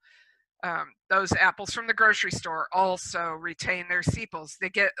crabapple. Those apples from the grocery store also retain their sepals. They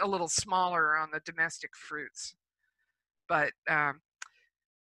get a little smaller on the domestic fruits, but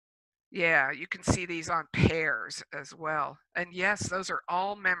yeah, you can see these on pears as well. And yes, those are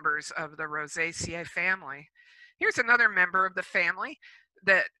all members of the Rosaceae family. Here's another member of the family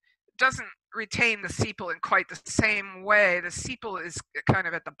that doesn't retain the sepal in quite the same way. The sepal is kind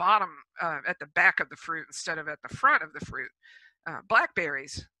of at the bottom, at the back of the fruit instead of at the front of the fruit.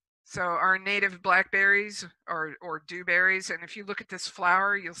 Blackberries. So our native blackberries or dewberries, and if you look at this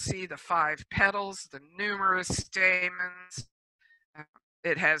flower, you'll see the 5 petals, the numerous stamens.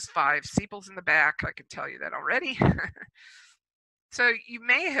 It has 5 sepals in the back. I can tell you that already. So you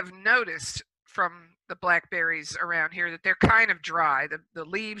may have noticed from the blackberries around here that they're kind of dry. The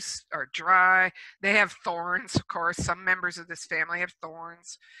leaves are dry. They have thorns, of course. Some members of this family have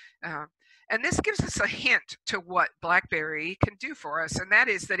thorns. And this gives us a hint to what blackberry can do for us, and that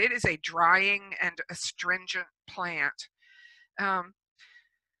is that it is a drying and astringent plant.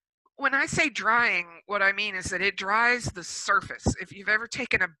 When I say drying, what I mean is that it dries the surface. If you've ever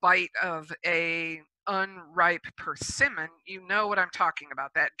taken a bite of a unripe persimmon, you know what I'm talking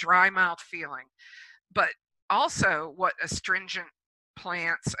about, that dry mouth feeling. But also what astringent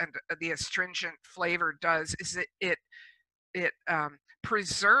plants and the astringent flavor does is that it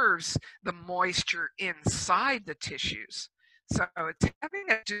preserves the moisture inside the tissues. So it's having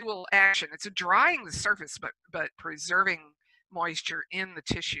a dual action. It's drying the surface, but preserving moisture in the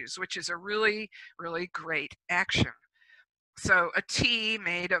tissues, which is a really, really great action. So a tea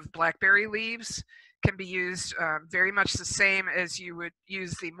made of blackberry leaves can be used very much the same as you would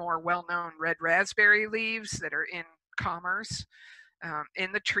use the more well-known red raspberry leaves that are in commerce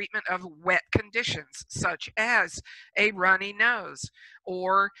in the treatment of wet conditions such as a runny nose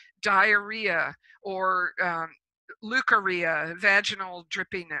or diarrhea or leukorrhea, vaginal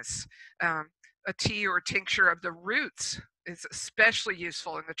drippiness. a tea or tincture of the roots is especially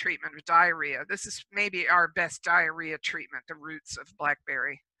useful in the treatment of diarrhea. This is maybe our best diarrhea treatment, the roots of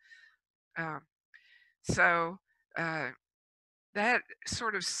blackberry. So that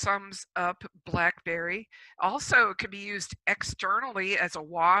sort of sums up blackberry. Also, it could be used externally as a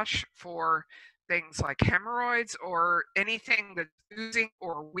wash for things like hemorrhoids or anything that's oozing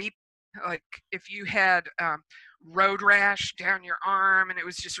or weeping. Like if you had road rash down your arm and it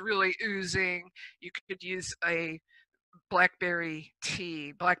was just really oozing, you could use a blackberry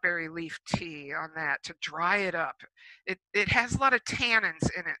tea, blackberry leaf tea on that to dry it up. It has a lot of tannins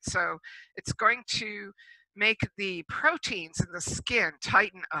in it, so it's going to make the proteins in the skin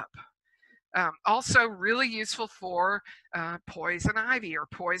tighten up. Also really useful for poison ivy or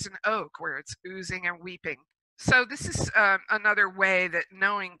poison oak where it's oozing and weeping. So this is another way that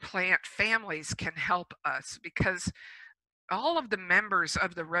knowing plant families can help us, because all of the members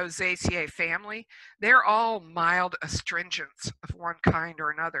of the Rosaceae family, they're all mild astringents of one kind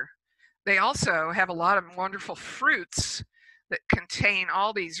or another. They also have a lot of wonderful fruits that contain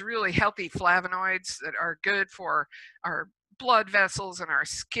all these really healthy flavonoids that are good for our blood vessels and our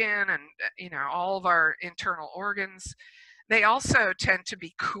skin and, you know, all of our internal organs. They also tend to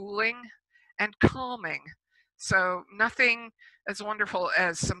be cooling and calming. So nothing as wonderful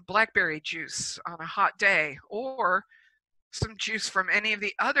as some blackberry juice on a hot day, or some juice from any of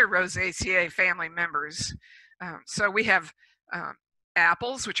the other Rosaceae family members. So we have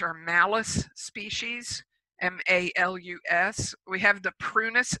apples, which are Malus species, M-A-L-U-S. We have the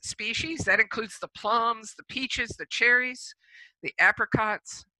Prunus species. That includes the plums, the peaches, the cherries, the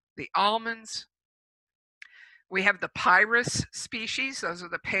apricots, the almonds. We have the Pyrus species. Those are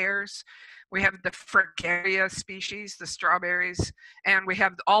the pears. We have the Fragaria species, the strawberries, and we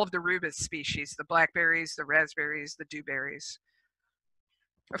have all of the rubus species, the blackberries, the raspberries, the dewberries.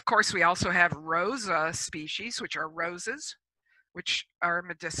 Of course, we also have Rosa species, which are roses, which are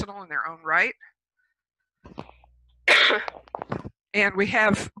medicinal in their own right. And we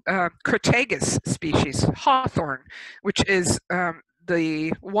have Crataegus species, hawthorn, which is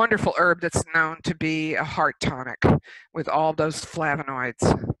the wonderful herb that's known to be a heart tonic with all those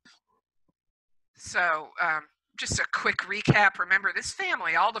flavonoids. So just a quick recap. Remember, this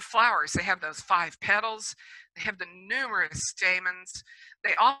family, all the flowers, they have those 5 petals. They have the numerous stamens.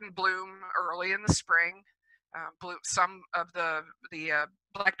 They often bloom early in the spring. Some of the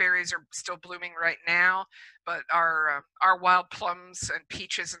blackberries are still blooming right now, but our wild plums and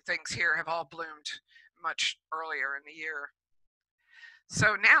peaches and things here have all bloomed much earlier in the year.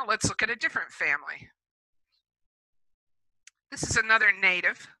 So now let's look at a different family. This is another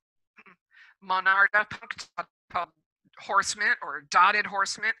native, Monarda punctata, called horsemint or dotted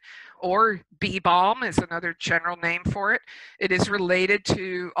horsemint, or bee balm is another general name for it. It is related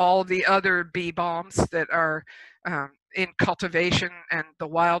to all the other bee balms that are in cultivation and the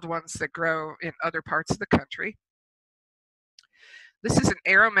wild ones that grow in other parts of the country. This is an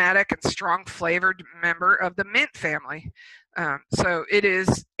aromatic and strong flavored member of the mint family. So it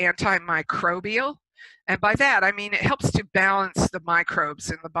is antimicrobial, and by that I mean it helps to balance the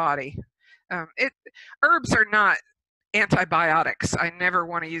microbes in the body. Herbs are not antibiotics. I never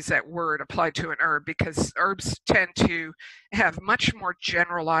want to use that word applied to an herb, because herbs tend to have much more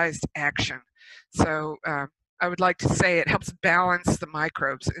generalized action. So I would like to say it helps balance the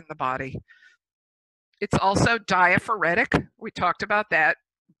microbes in the body. It's also diaphoretic. We talked about that.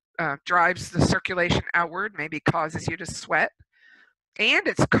 Drives the circulation outward, maybe causes you to sweat. And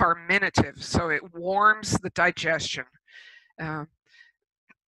it's carminative, so it warms the digestion.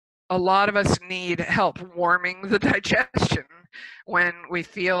 A lot of us need help warming the digestion when we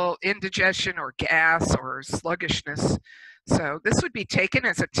feel indigestion or gas or sluggishness. So this would be taken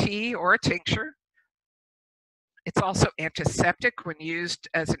as a tea or a tincture. It's also antiseptic when used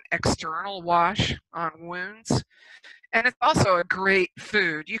as an external wash on wounds. And it's also a great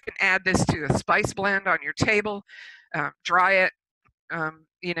food. You can add this to a spice blend on your table, dry it,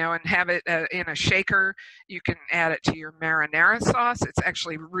 you know, and have it in a shaker. You can add it to your marinara sauce. It's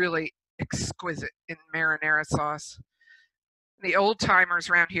actually really exquisite in marinara sauce. The old timers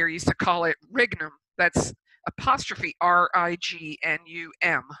around here used to call it rignum. That's apostrophe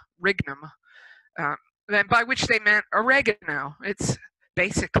R-I-G-N-U-M, rignum, and by which they meant oregano. It's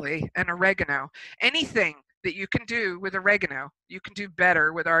basically an oregano. Anything that you can do with oregano, you can do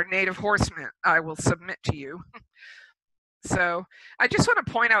better with our native horsemint, I will submit to you. So I just want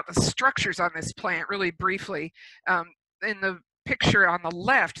to point out the structures on this plant really briefly. In the picture on the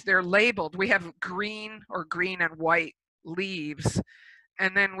left, they're labeled. We have green or green and white leaves,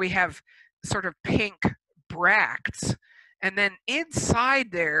 and then we have sort of pink bracts. And then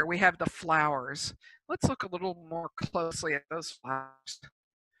inside there, we have the flowers. Let's look a little more closely at those flowers.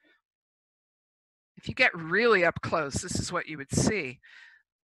 If you get really up close, this is what you would see.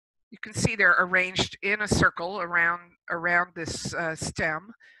 You can see they're arranged in a circle around this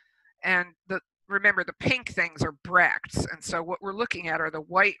stem. And remember, the pink things are bracts. And so what we're looking at are the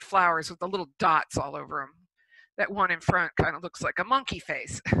white flowers with the little dots all over them. That one in front kind of looks like a monkey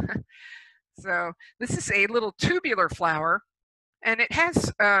face. So this is a little tubular flower. And it has,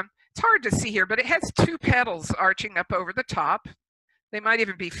 it's hard to see here, but it has 2 petals arching up over the top. They might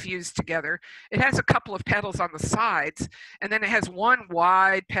even be fused together. It has a couple of petals on the sides, and then it has one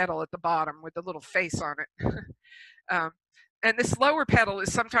wide petal at the bottom with a little face on it. And this lower petal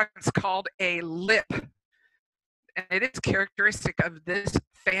is sometimes called a lip. And it is characteristic of this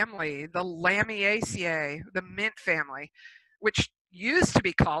family, the Lamiaceae, the mint family, which used to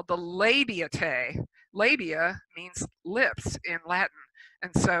be called the Labiatae. Labia means lips in Latin.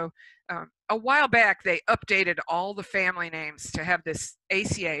 And so a while back, they updated all the family names to have this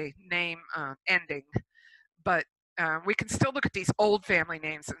ACA name ending. But we can still look at these old family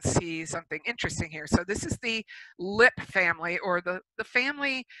names and see something interesting here. So this is the lip family, or the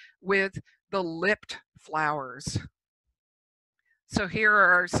family with the lipped flowers. So here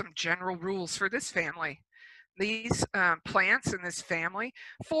are some general rules for this family. These plants in this family,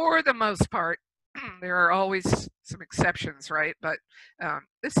 for the most part, there are always some exceptions, right? But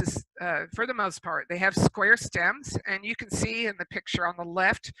this is, for the most part, they have square stems, and you can see in the picture on the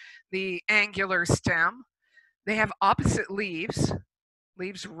left, the angular stem. They have opposite leaves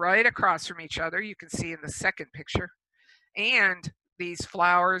right across from each other. You can see in the second picture, and these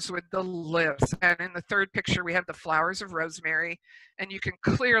flowers with the lips. And in the third picture, we have the flowers of rosemary, and you can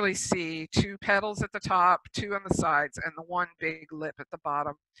clearly see 2 petals at the top, 2 on the sides, and the one big lip at the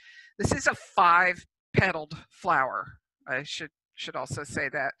bottom. This is a 5-petaled flower. I should also say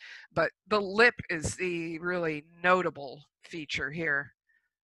that, but the lip is the really notable feature here.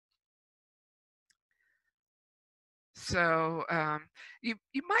 So you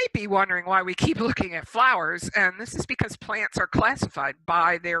might be wondering why we keep looking at flowers, and this is because plants are classified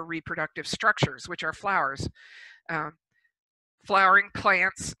by their reproductive structures, which are flowers. Flowering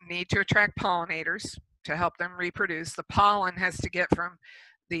plants need to attract pollinators to help them reproduce. The pollen has to get from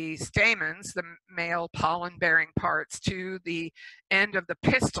the stamens, the male pollen-bearing parts, to the end of the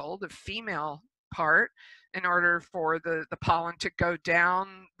pistil, the female part, in order for the pollen to go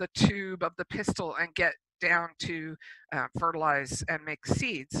down the tube of the pistil and get down to fertilize and make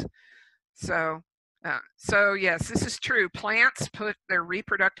seeds. So yes, this is true. Plants put their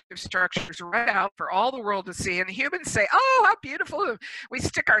reproductive structures right out for all the world to see, and humans say, "Oh, how beautiful!" We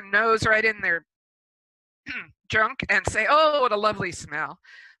stick our nose right in their junk and say, "Oh, what a lovely smell."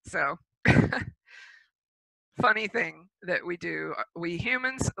 So funny thing that we do, we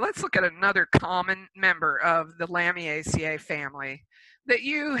humans. Let's look at another common member of the Lamiaceae family that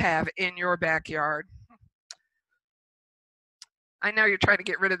you have in your backyard. I know you're trying to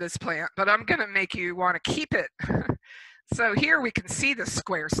get rid of this plant, but I'm going to make you want to keep it. So here we can see the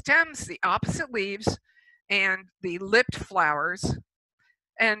square stems, the opposite leaves, and the lipped flowers.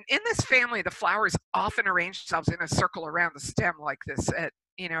 And in this family, the flowers often arrange themselves in a circle around the stem like this at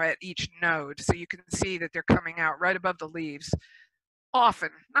each node. So you can see that they're coming out right above the leaves.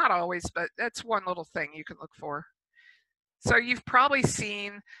 Often, not always, but that's one little thing you can look for. So you've probably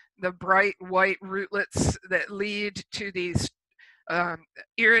seen the bright white rootlets that lead to these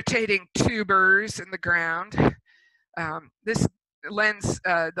irritating tubers in the ground. This lends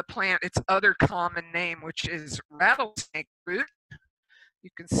the plant its other common name, which is rattlesnake root. You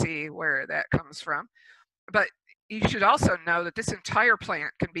can see where that comes from. But you should also know that this entire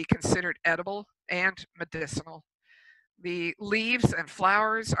plant can be considered edible and medicinal. The leaves and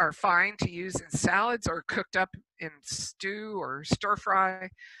flowers are fine to use in salads or cooked up in stew or stir fry.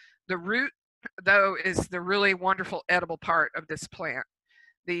 The root, though, is the really wonderful edible part of this plant.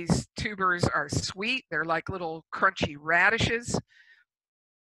 These tubers are sweet. They're like little crunchy radishes.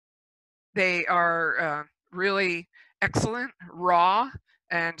 They are really excellent raw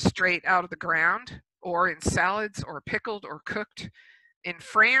and straight out of the ground, or in salads, or pickled, or cooked. In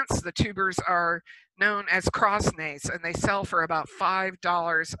France, the tubers are known as crosnets, and they sell for about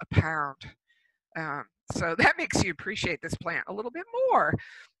 $5 a pound. So that makes you appreciate this plant a little bit more.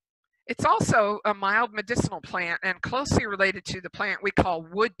 It's also a mild medicinal plant and closely related to the plant we call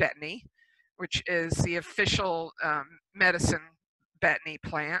wood betony, which is the official medicine betony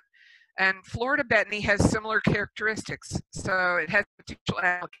plant. And Florida betony has similar characteristics. So it has potential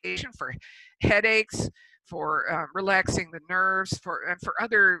application for headaches, for relaxing the nerves, and for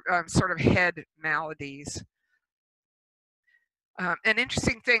other sort of head maladies. An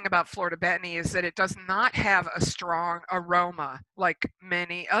interesting thing about Florida betony is that it does not have a strong aroma like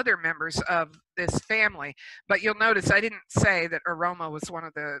many other members of this family. But you'll notice I didn't say that aroma was one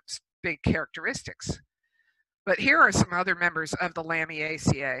of the big characteristics. But here are some other members of the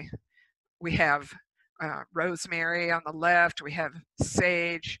Lamiaceae. We have rosemary on the left, we have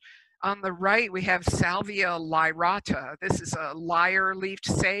sage. On the right, we have Salvia lyrata. This is a lyre-leafed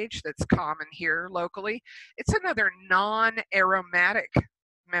sage that's common here locally. It's another non-aromatic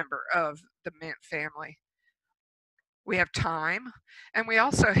member of the mint family. We have thyme, and we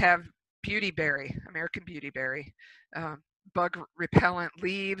also have beautyberry, American beautyberry, bug-repellent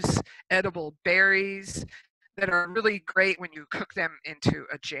leaves, edible berries that are really great when you cook them into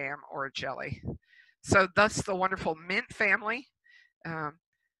a jam or a jelly. So thus the wonderful mint family.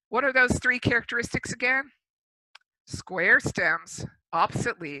 What are those three characteristics again? Square stems,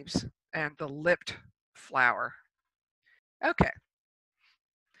 opposite leaves, and the lipped flower. Okay.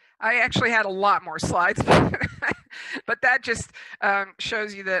 I actually had a lot more slides, but that just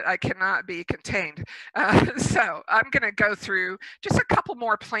shows you that I cannot be contained. So I'm going to go through just a couple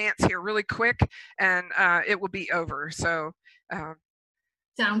more plants here really quick, and it will be over. So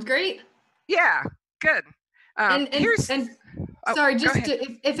sounds great. Yeah, good. Sorry, just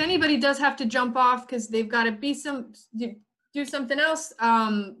if anybody does have to jump off because they've got to do something else,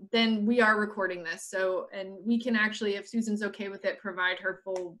 then we are recording this. So, and we can actually, if Susan's okay with it, provide her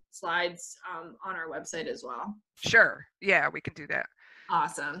full slides on our website as well. Sure. Yeah, we can do that.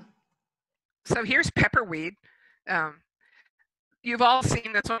 Awesome. So here's pepperweed. You've all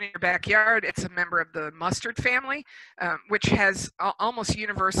seen this one in your backyard. It's a member of the mustard family, which has almost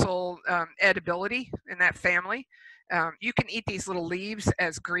universal edibility in that family. You can eat these little leaves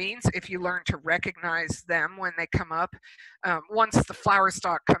as greens if you learn to recognize them when they come up. Once the flower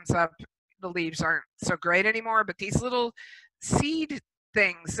stalk comes up, the leaves aren't so great anymore, but these little seed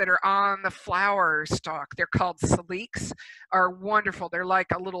things that are on the flower stalk, they're called saliques, are wonderful. They're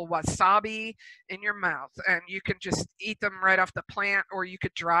like a little wasabi in your mouth, and you can just eat them right off the plant, or you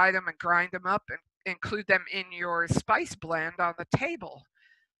could dry them and grind them up and include them in your spice blend on the table.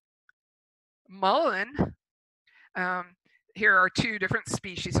 Mullein. Here are two different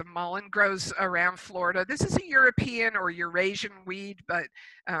species of mullein, grows around Florida. This is a European or Eurasian weed, but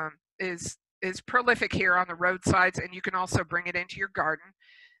is prolific here on the roadsides, and you can also bring it into your garden.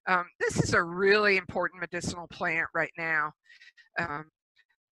 This is a really important medicinal plant right now. It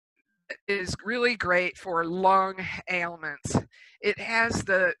is really great for lung ailments. It has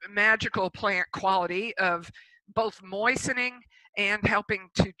the magical plant quality of both moistening and helping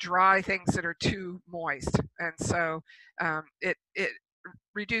to dry things that are too moist. And so it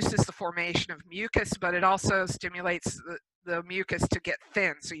reduces the formation of mucus, but it also stimulates the mucus to get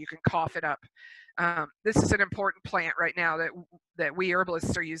thin so you can cough it up. This is an important plant right now that we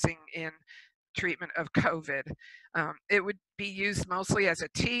herbalists are using in treatment of COVID. It would be used mostly as a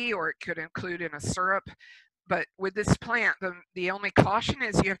tea, or it could include in a syrup. But with this plant, the only caution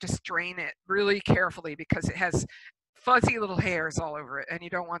is you have to strain it really carefully because it has fuzzy little hairs all over it, and you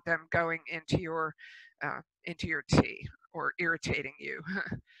don't want them going into your tea or irritating you.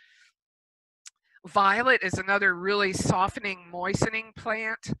 Violet is another really softening, moistening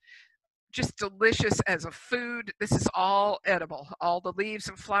plant. Just delicious as a food. This is all edible. All the leaves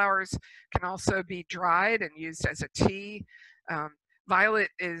and flowers can also be dried and used as a tea. Violet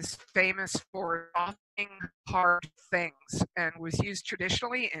is famous for softening hard things and was used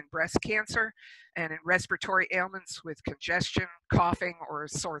traditionally in breast cancer and in respiratory ailments with congestion, coughing, or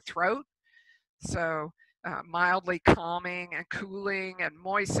sore throat. So mildly calming and cooling and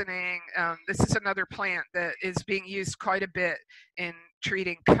moistening. This is another plant that is being used quite a bit in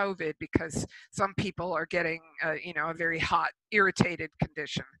treating COVID because some people are getting a very hot, irritated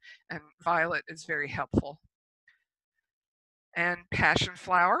condition, and violet is very helpful. And passion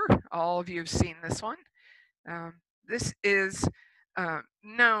flower, all of you have seen this one. This is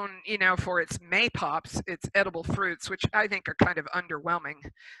known, for its maypops, its edible fruits, which I think are kind of underwhelming,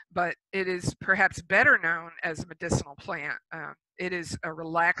 but it is perhaps better known as a medicinal plant. It is a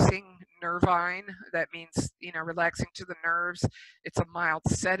relaxing nervine. That means, relaxing to the nerves. It's a mild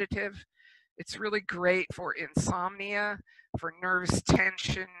sedative. It's really great for insomnia, for nervous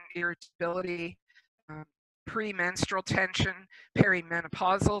tension, irritability, premenstrual tension,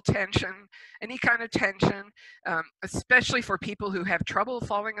 perimenopausal tension, any kind of tension, especially for people who have trouble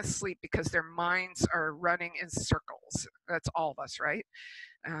falling asleep because their minds are running in circles. That's all of us, right?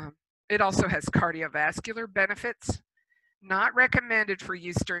 It also has cardiovascular benefits, not recommended for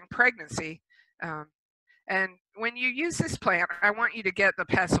use during pregnancy, And when you use this plant, I want you to get the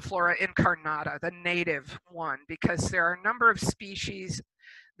Passiflora incarnata, the native one, because there are a number of species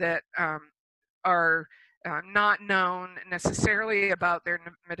that are not known necessarily about their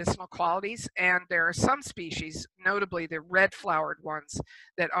medicinal qualities, and there are some species, notably the red-flowered ones,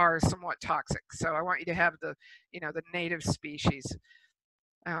 that are somewhat toxic. So I want you to have the, the native species.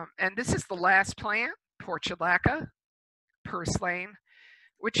 And this is the last plant, Portulaca purslane,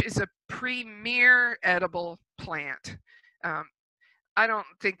 which is a premier edible plant. I don't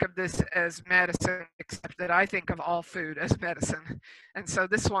think of this as medicine, except that I think of all food as medicine. And so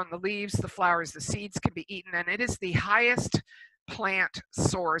this one, the leaves, the flowers, the seeds can be eaten, and it is the highest plant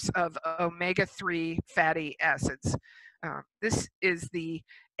source of omega-3 fatty acids. This is the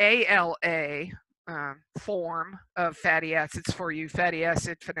ALA form of fatty acids for you fatty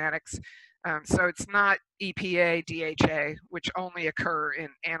acid fanatics. So it's not EPA, DHA, which only occur in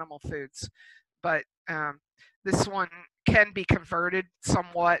animal foods, but this one can be converted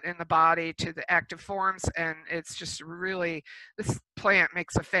somewhat in the body to the active forms, and it's just really, this plant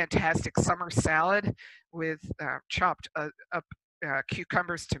makes a fantastic summer salad with chopped up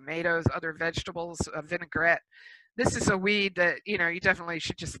cucumbers, tomatoes, other vegetables, vinaigrette. This is a weed that, you definitely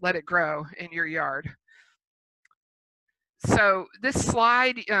should just let it grow in your yard. So this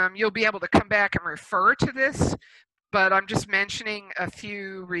slide, you'll be able to come back and refer to this, but I'm just mentioning a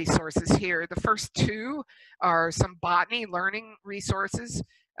few resources here. The first two are some botany learning resources.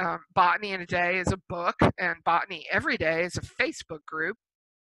 Botany in a Day is a book, and Botany Every Day is a Facebook group.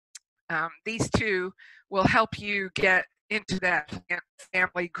 These two will help you get into that plant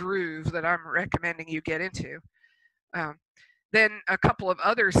family groove that I'm recommending you get into. Then a couple of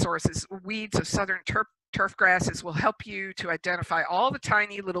other sources, Weeds of Southern Turf Grasses, will help you to identify all the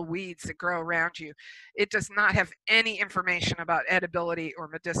tiny little weeds that grow around you. It does not have any information about edibility or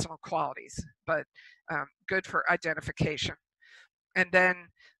medicinal qualities, but good for identification. And then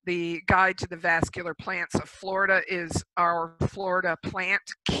the Guide to the Vascular Plants of Florida is our Florida Plant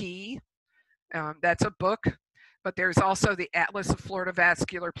Key. That's a book. But there's also the Atlas of Florida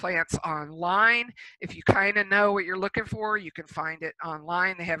Vascular Plants online. If you kind of know what you're looking for, you can find it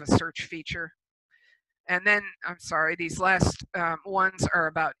online. They have a search feature. And then, I'm sorry, these last ones are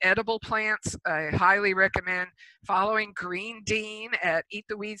about edible plants. I highly recommend following Green Dean at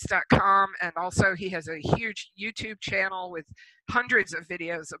eattheweeds.com. And also he has a huge YouTube channel with hundreds of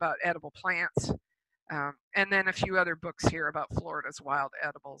videos about edible plants. And then a few other books here about Florida's wild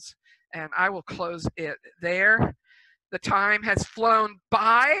edibles. And I will close it there. The time has flown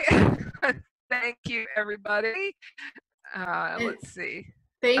by. Thank you, everybody. Let's see.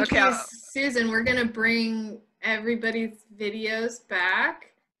 Thank you, Susan. We're going to bring everybody's videos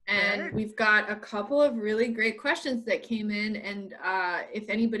back. And we've got a couple of really great questions that came in. And if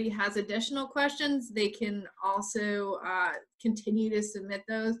anybody has additional questions, they can also continue to submit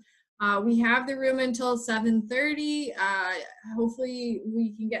those. We have the room until 7:30. Hopefully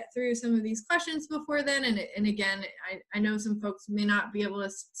we can get through some of these questions before then. And again, I know some folks may not be able to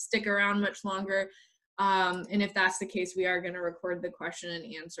stick around much longer. And if that's the case, we are going to record the question and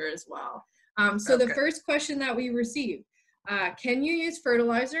answer as well. So the first question that we received, can you use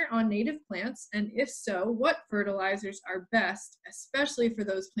fertilizer on native plants? And if so, what fertilizers are best, especially for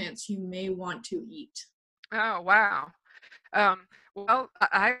those plants you may want to eat? Oh, wow. Well,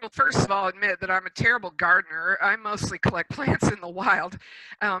 I will first of all admit that I'm a terrible gardener. I mostly collect plants in the wild.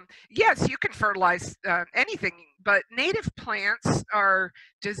 Yes, you can fertilize anything, but native plants are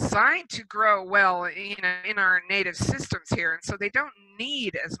designed to grow well in our native systems here, and so they don't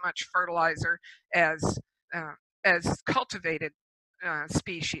need as much fertilizer as cultivated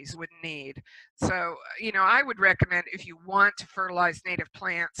species would need. So, I would recommend, if you want to fertilize native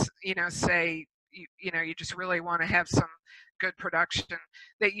plants, say you just really want to have some good production,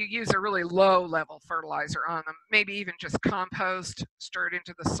 that you use a really low level fertilizer on them, maybe even just compost stirred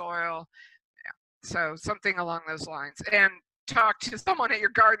into the soil. Yeah. So something along those lines, and talk to someone at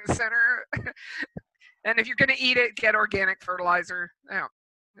your garden center. And if you're going to eat it, get organic fertilizer,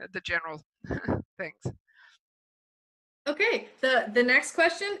 the general things. Okay, the next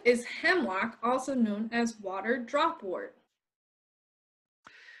question is hemlock, also known as water dropwort.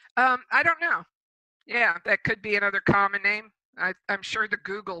 I don't know. Yeah, that could be another common name. I'm sure the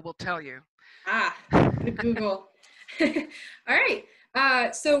Google will tell you. The Google. All right.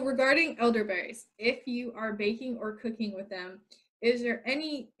 So regarding elderberries, if you are baking or cooking with them, is there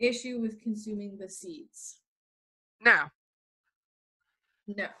any issue with consuming the seeds? No.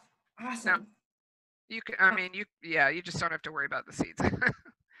 No. Awesome. No. You can. You just don't have to worry about the seeds.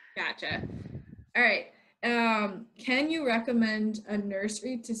 Gotcha. All right. Can you recommend a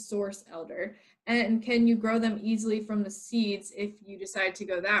nursery to source elder? And can you grow them easily from the seeds if you decide to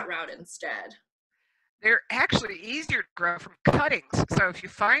go that route instead? They're actually easier to grow from cuttings. So if you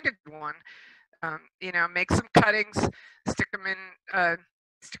find a good one, you know, make some cuttings, stick them in,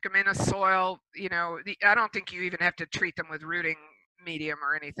 stick them in a soil. You know, I don't think you even have to treat them with rooting medium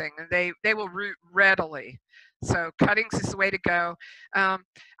or anything, and they will root readily. So cuttings is the way to go.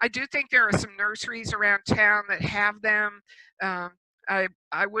 I do think there are some nurseries around town that have them. Um,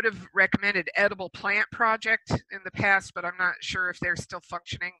 I would have recommended Edible Plant Project in the past, but I'm not sure if they're still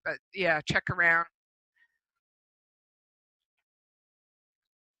functioning. But yeah, check around.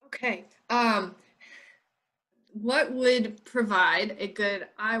 Okay. What would provide a good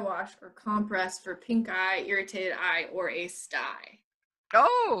eye wash or compress for pink eye, irritated eye, or a sty?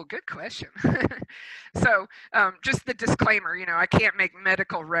 Oh, good question. So, just the disclaimer, you know, I can't make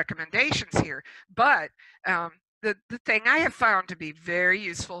medical recommendations here, but the thing I have found to be very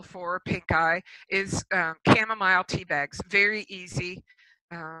useful for pink eye is chamomile tea bags. Very easy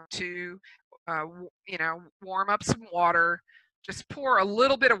to, you know, warm up some water. Just pour a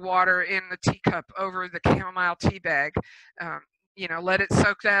little bit of water in the teacup over the chamomile tea bag. Um, you know, let it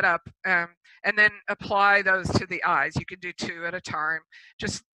soak that up, and then apply those to the eyes. You can do 2 at a time.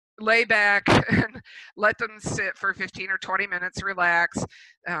 Just lay back and let them sit for 15 or 20 minutes, relax.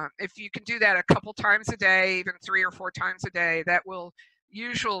 If you can do that a couple times a day, even 3 or 4 times a day, that will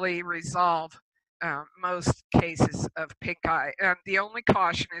usually resolve most cases of pink eye. And the only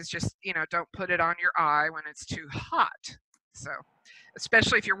caution is just, you know, don't put it on your eye when it's too hot. So,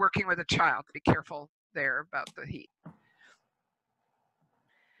 especially if you're working with a child, be careful there about the heat.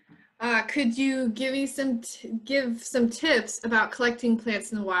 Could you give me give some tips about collecting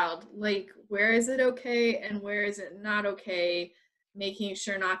plants in the wild? Like, where is it okay and where is it not okay? Making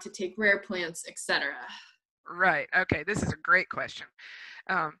sure not to take rare plants, etc. Right. Okay. This is a great question.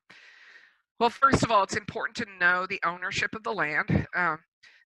 Um, well, first of all, it's important to know the ownership of the land.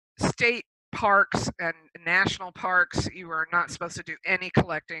 State parks and national parks, you are not supposed to do any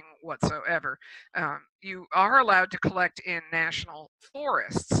collecting whatsoever. You are allowed to collect in national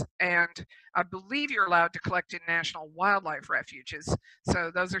forests, and I believe you're allowed to collect in national wildlife refuges. So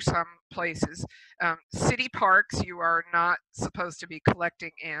those are some places. City parks, you are not supposed to be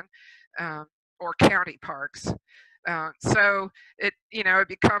collecting in, or county parks. So it, you know, it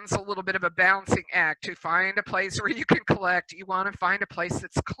becomes a little bit of a balancing act to find a place where you can collect. You want to find a place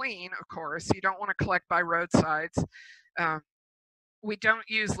that's clean, of course. You don't want to collect by roadsides. We don't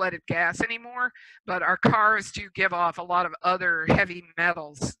use leaded gas anymore, but our cars do give off a lot of other heavy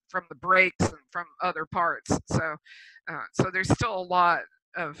metals from the brakes and from other parts. So there's still a lot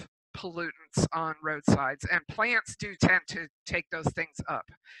of pollutants on roadsides, and plants do tend to take those things up.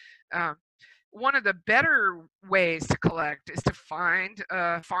 One of the better ways to collect is to find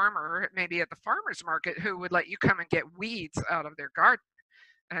a farmer, maybe at the farmer's market, who would let you come and get weeds out of their garden.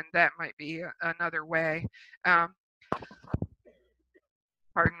 And that might be another way. Pardon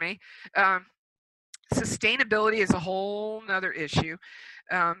me. Sustainability is a whole nother issue.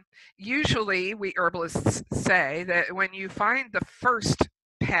 Usually we herbalists say that when you find the first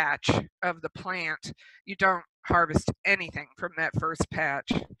patch of the plant, you don't harvest anything from that first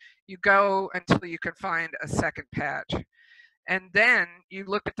patch. You go until you can find a second patch. And then you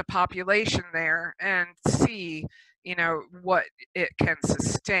look at the population there and see, you know, what it can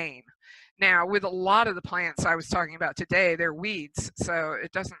sustain. Now, with a lot of the plants I was talking about today, they're weeds, so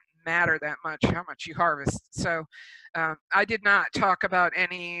it doesn't matter that much how much you harvest. So I did not talk about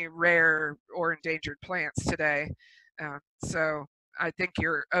any rare or endangered plants today. So I think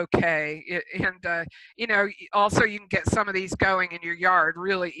you're okay. And, you know, also you can get some of these going in your yard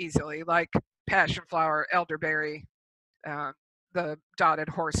really easily, like passion flower, elderberry, the dotted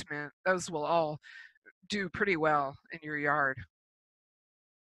horse mint. Those will all do pretty well in your yard.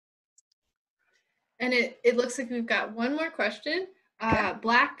 And it looks like we've got one more question. Okay.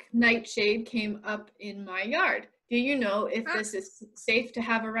 Black nightshade came up in my yard. Do you know if this is safe to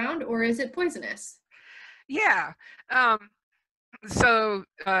have around or is it poisonous? Yeah. So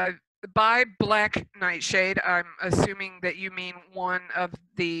by black nightshade, I'm assuming that you mean one of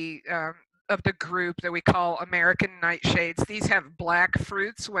the group that we call American nightshades. These have black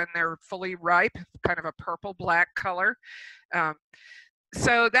fruits when they're fully ripe, kind of a purple-black color.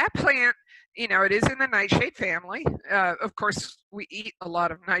 So that plant, you know, it is in the nightshade family. Of course, we eat a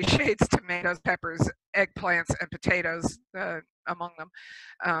lot of nightshades, tomatoes, peppers, eggplants, and potatoes among them.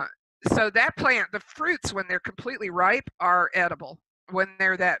 So that plant, the fruits, when they're completely ripe, are edible when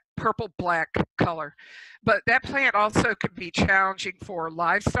they're that purple-black color. But that plant also can be challenging for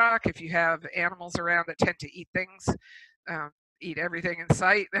livestock if you have animals around that tend to eat things. eat everything in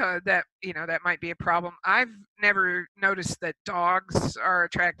sight, that that might be a problem. I've never noticed that dogs are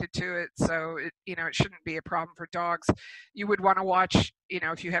attracted to it, so it shouldn't be a problem for dogs. You would want to watch,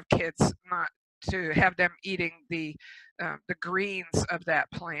 if you have kids, not to have them eating the greens of that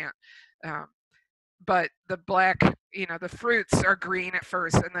plant. But the black, the fruits are green at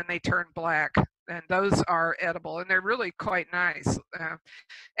first and then they turn black, and those are edible and they're really quite nice.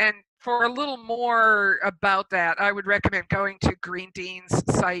 And for a little more about that, I would recommend going to Green Dean's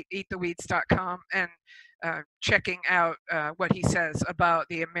site, eattheweeds.com, and checking out what he says about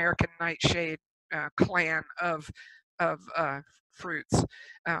the American nightshade clan of fruits.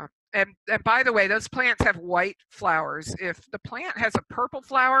 And by the way, those plants have white flowers. If the plant has a purple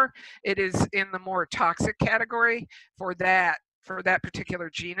flower, it is in the more toxic category for that particular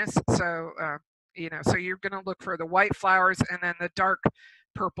genus. So so you're going to look for the white flowers and then the dark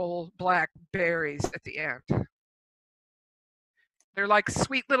purple black berries at the end. They're like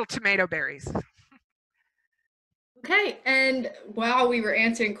sweet little tomato berries. Okay, and while we were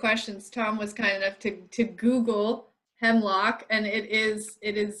answering questions, Tom was kind enough to Google hemlock, and it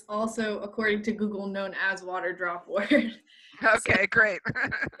is also, according to Google, known as water dropwort. Okay, so, great.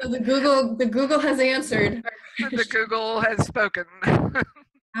 So the Google has answered. The Google has spoken.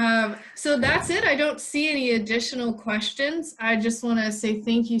 So that's it. I don't see any additional questions. I just want to say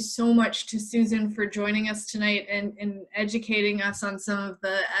thank you so much to Susan for joining us tonight and educating us on some of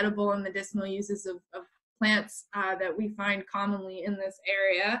the edible and medicinal uses of plants that we find commonly in this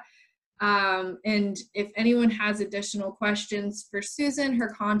area. And if anyone has additional questions for Susan, her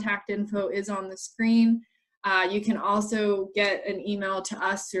contact info is on the screen. You can also get an email to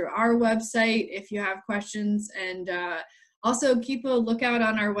us through our website if you have questions, and also keep a lookout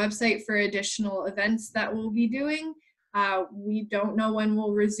on our website for additional events that we'll be doing. We don't know when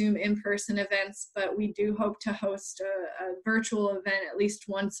we'll resume in-person events, but we do hope to host a virtual event at least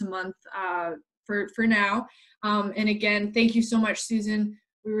once a month for now. And again, thank you so much, Susan.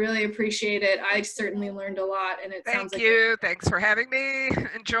 We really appreciate it. I certainly learned a lot, and it sounds like— Thank you. Thanks for having me.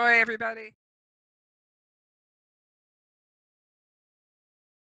 Enjoy, everybody.